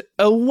just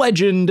a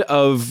legend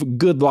of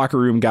good locker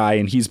room guy,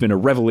 and he's been a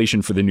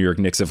revelation for the New York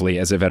Knicks of late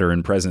as a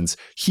veteran presence.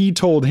 He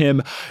told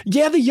him,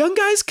 yeah, the young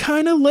guys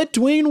kind of let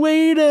Dwayne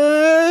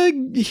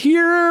Wade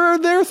hear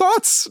their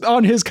thoughts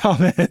on his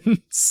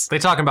comments. They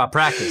talking about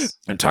practice.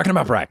 I'm talking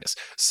about practice.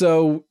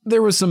 So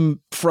there was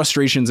some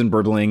frustrations and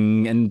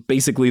burbling, and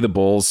basically the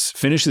Bulls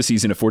finished the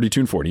season at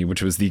 42-40,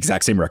 which was the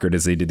exact same record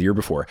as they did the year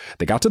before.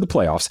 They got to the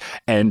playoffs,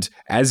 and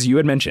as you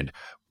had mentioned,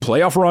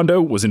 playoff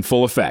Rondo was in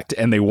full effect,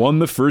 and they won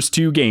the first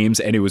two games,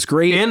 and it was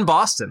great. In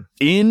Boston.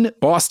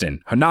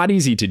 Not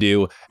easy to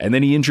do. And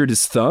then he injured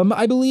his thumb,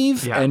 I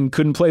believe, and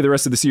couldn't play the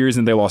rest of the series,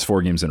 and they lost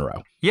 4 games in a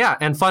row. Yeah,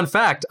 and fun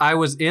fact, I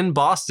was in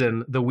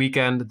Boston the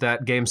weekend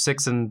that Game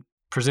 6 and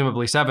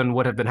presumably 7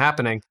 would have been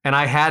happening, and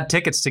I had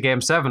tickets to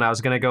Game 7. I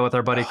was going to go with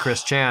our buddy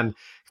Chris Chan,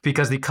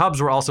 because the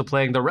Cubs were also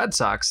playing the Red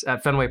Sox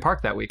at Fenway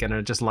Park that weekend, and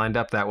it just lined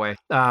up that way.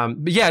 But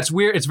yeah, it's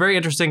weird. It's very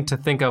interesting to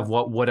think of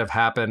what would have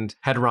happened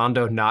had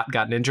Rondo not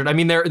gotten injured. I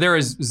mean, there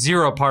is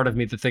zero part of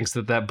me that thinks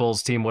that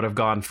Bulls team would have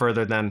gone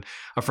further than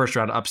a first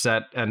round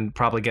upset and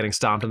probably getting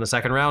stomped in the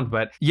second round.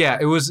 But yeah,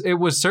 it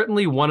was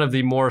certainly one of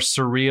the more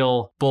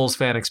surreal Bulls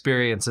fan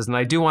experiences. And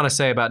I do want to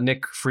say about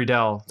Nick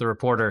Friedel, the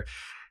reporter,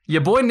 your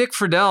boy Nick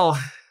Friedel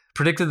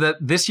predicted that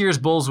this year's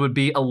Bulls would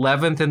be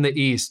 11th in the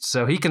East,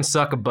 so he can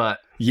suck a butt.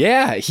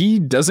 Yeah, he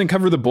doesn't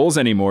cover the Bulls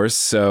anymore,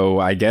 so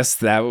I guess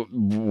that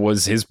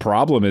was his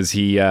problem, is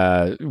he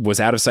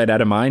was out of sight,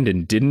 out of mind,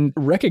 and didn't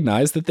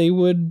recognize that they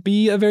would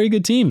be a very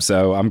good team.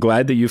 So I'm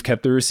glad that you've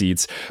kept the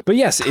receipts. But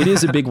yes, it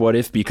is a big what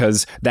if,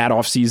 because that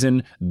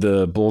offseason,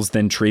 the Bulls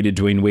then traded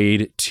Dwayne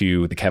Wade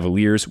to the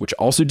Cavaliers, which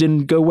also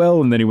didn't go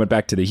well, and then he went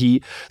back to the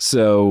Heat.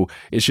 So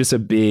it's just a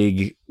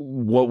big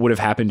what would have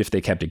happened if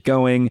they kept it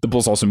going. The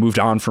Bulls also moved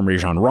on from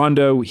Rajon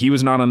Rondo. He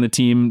was not on the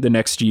team the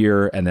next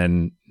year, and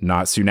then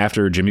not soon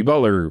after, Jimmy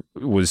Butler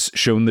was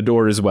shown the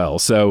door as well.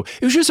 So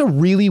it was just a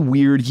really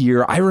weird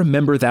year. I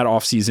remember that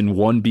offseason,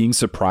 one, being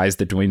surprised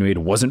that Dwayne Wade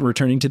wasn't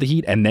returning to the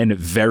Heat, and then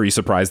very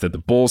surprised that the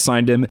Bulls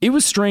signed him. It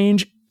was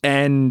strange.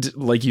 And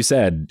like you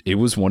said, it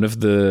was one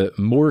of the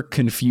more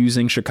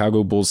confusing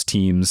Chicago Bulls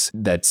teams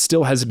that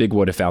still has a big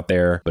what if out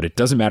there, but it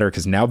doesn't matter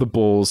because now the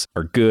Bulls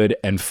are good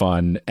and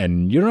fun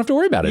and you don't have to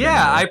worry about it anymore.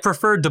 I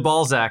preferred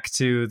DeBalzac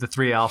to the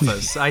three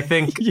alphas. I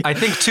think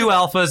two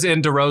alphas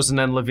in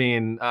DeRozan and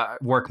Levine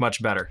work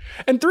much better.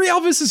 And three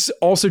alphas is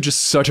also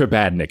just such a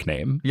bad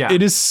nickname. Yeah.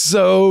 It is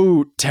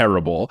so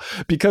terrible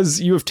because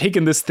you have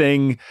taken this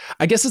thing,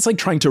 I guess it's like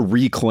trying to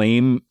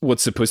reclaim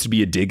what's supposed to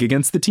be a dig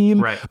against the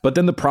team. Right. But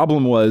then the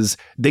problem was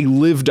they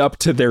lived up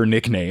to their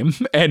nickname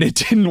and it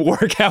didn't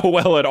work out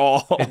well at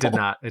all. It did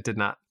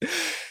not.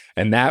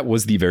 And that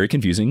was the very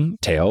confusing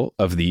tale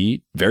of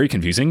the very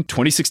confusing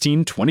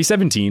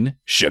 2016-2017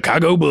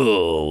 Chicago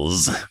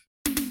Bulls.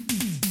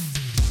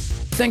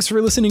 Thanks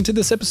for listening to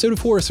this episode of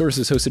Horror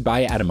Sources, hosted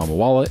by Adam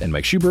Amawala and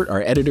Mike Schubert.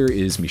 Our editor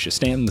is Misha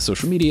Stanton. The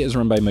social media is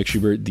run by Mike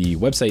Schubert. The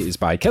website is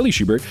by Kelly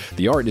Schubert.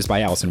 The art is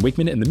by Allison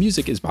Wakeman, and the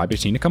music is by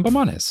Bettina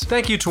Campamanes.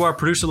 Thank you to our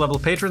producer-level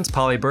patrons,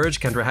 Polly Burge,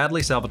 Kendra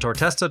Hadley, Salvatore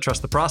Testa,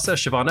 Trust the Process,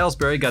 Siobhan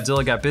Ellsbury,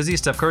 Godzilla Got Busy,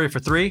 Steph Curry for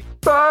 3.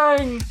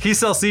 Bang! He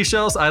Sells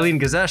Seashells, Eileen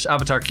Gazesh,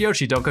 Avatar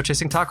Kyoshi, Don't Go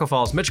Chasing Taco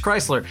Falls, Mitch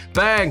Chrysler,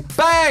 Bang!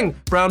 Bang!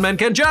 Brown Men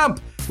Can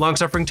Jump!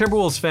 Long-suffering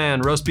Timberwolves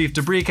fan, Roast Beef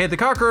Debris, Kate the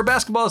Conqueror,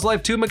 Basketball is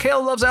Life 2,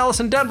 Michaela Loves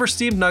Allison, Denver,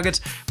 Steve Nuggets,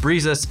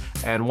 Breezes,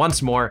 and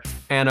once more,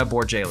 Anna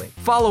Borjali.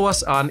 Follow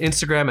us on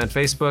Instagram and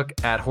Facebook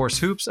at Horse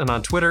Hoops and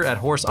on Twitter at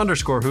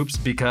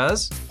Horse_Hoops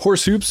because...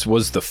 Horse Hoops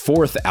was the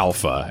fourth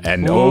alpha,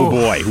 and oh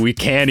boy, we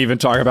can't even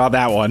talk about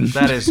that one.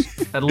 That is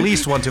at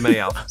least one too many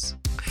alphas.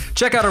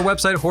 Check out our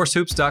website,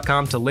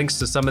 horsehoops.com, to links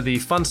to some of the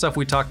fun stuff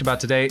we talked about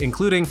today,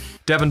 including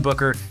Devin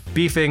Booker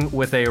beefing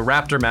with a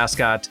Raptor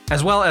mascot,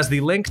 as well as the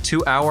link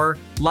to our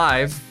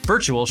live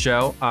virtual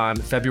show on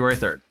February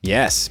 3rd.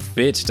 Yes,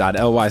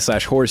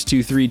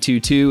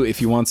 bit.ly/horse2322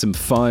 if you want some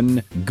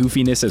fun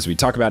goofiness as we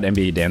talk about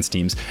NBA dance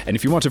teams. And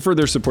if you want to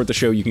further support the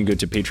show, you can go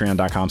to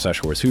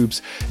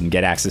patreon.com/horsehoops and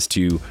get access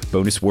to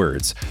bonus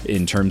words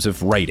in terms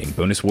of writing,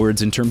 bonus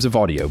words in terms of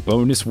audio,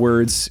 bonus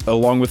words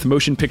along with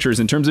motion pictures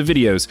in terms of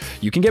videos.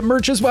 You can get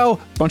merch as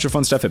well. Bunch of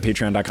fun stuff at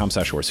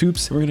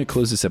patreon.com/horsehoops. We're going to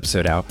close this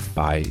episode out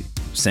by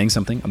saying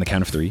something on the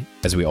count of 3,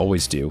 as we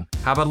always do.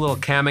 How about a little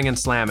camming and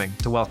slamming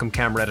to welcome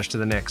Cam Reddish to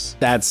the Knicks?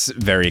 That's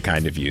very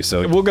kind of you.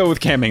 So we'll go with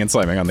camming and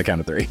slamming on the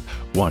count of 3.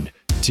 1,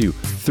 2,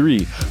 3.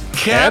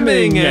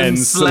 Camming and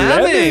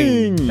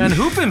slamming and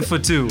hooping for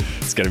 2.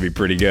 It's going to be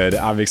pretty good.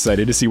 I'm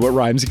excited to see what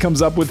rhymes he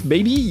comes up with,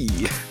 baby.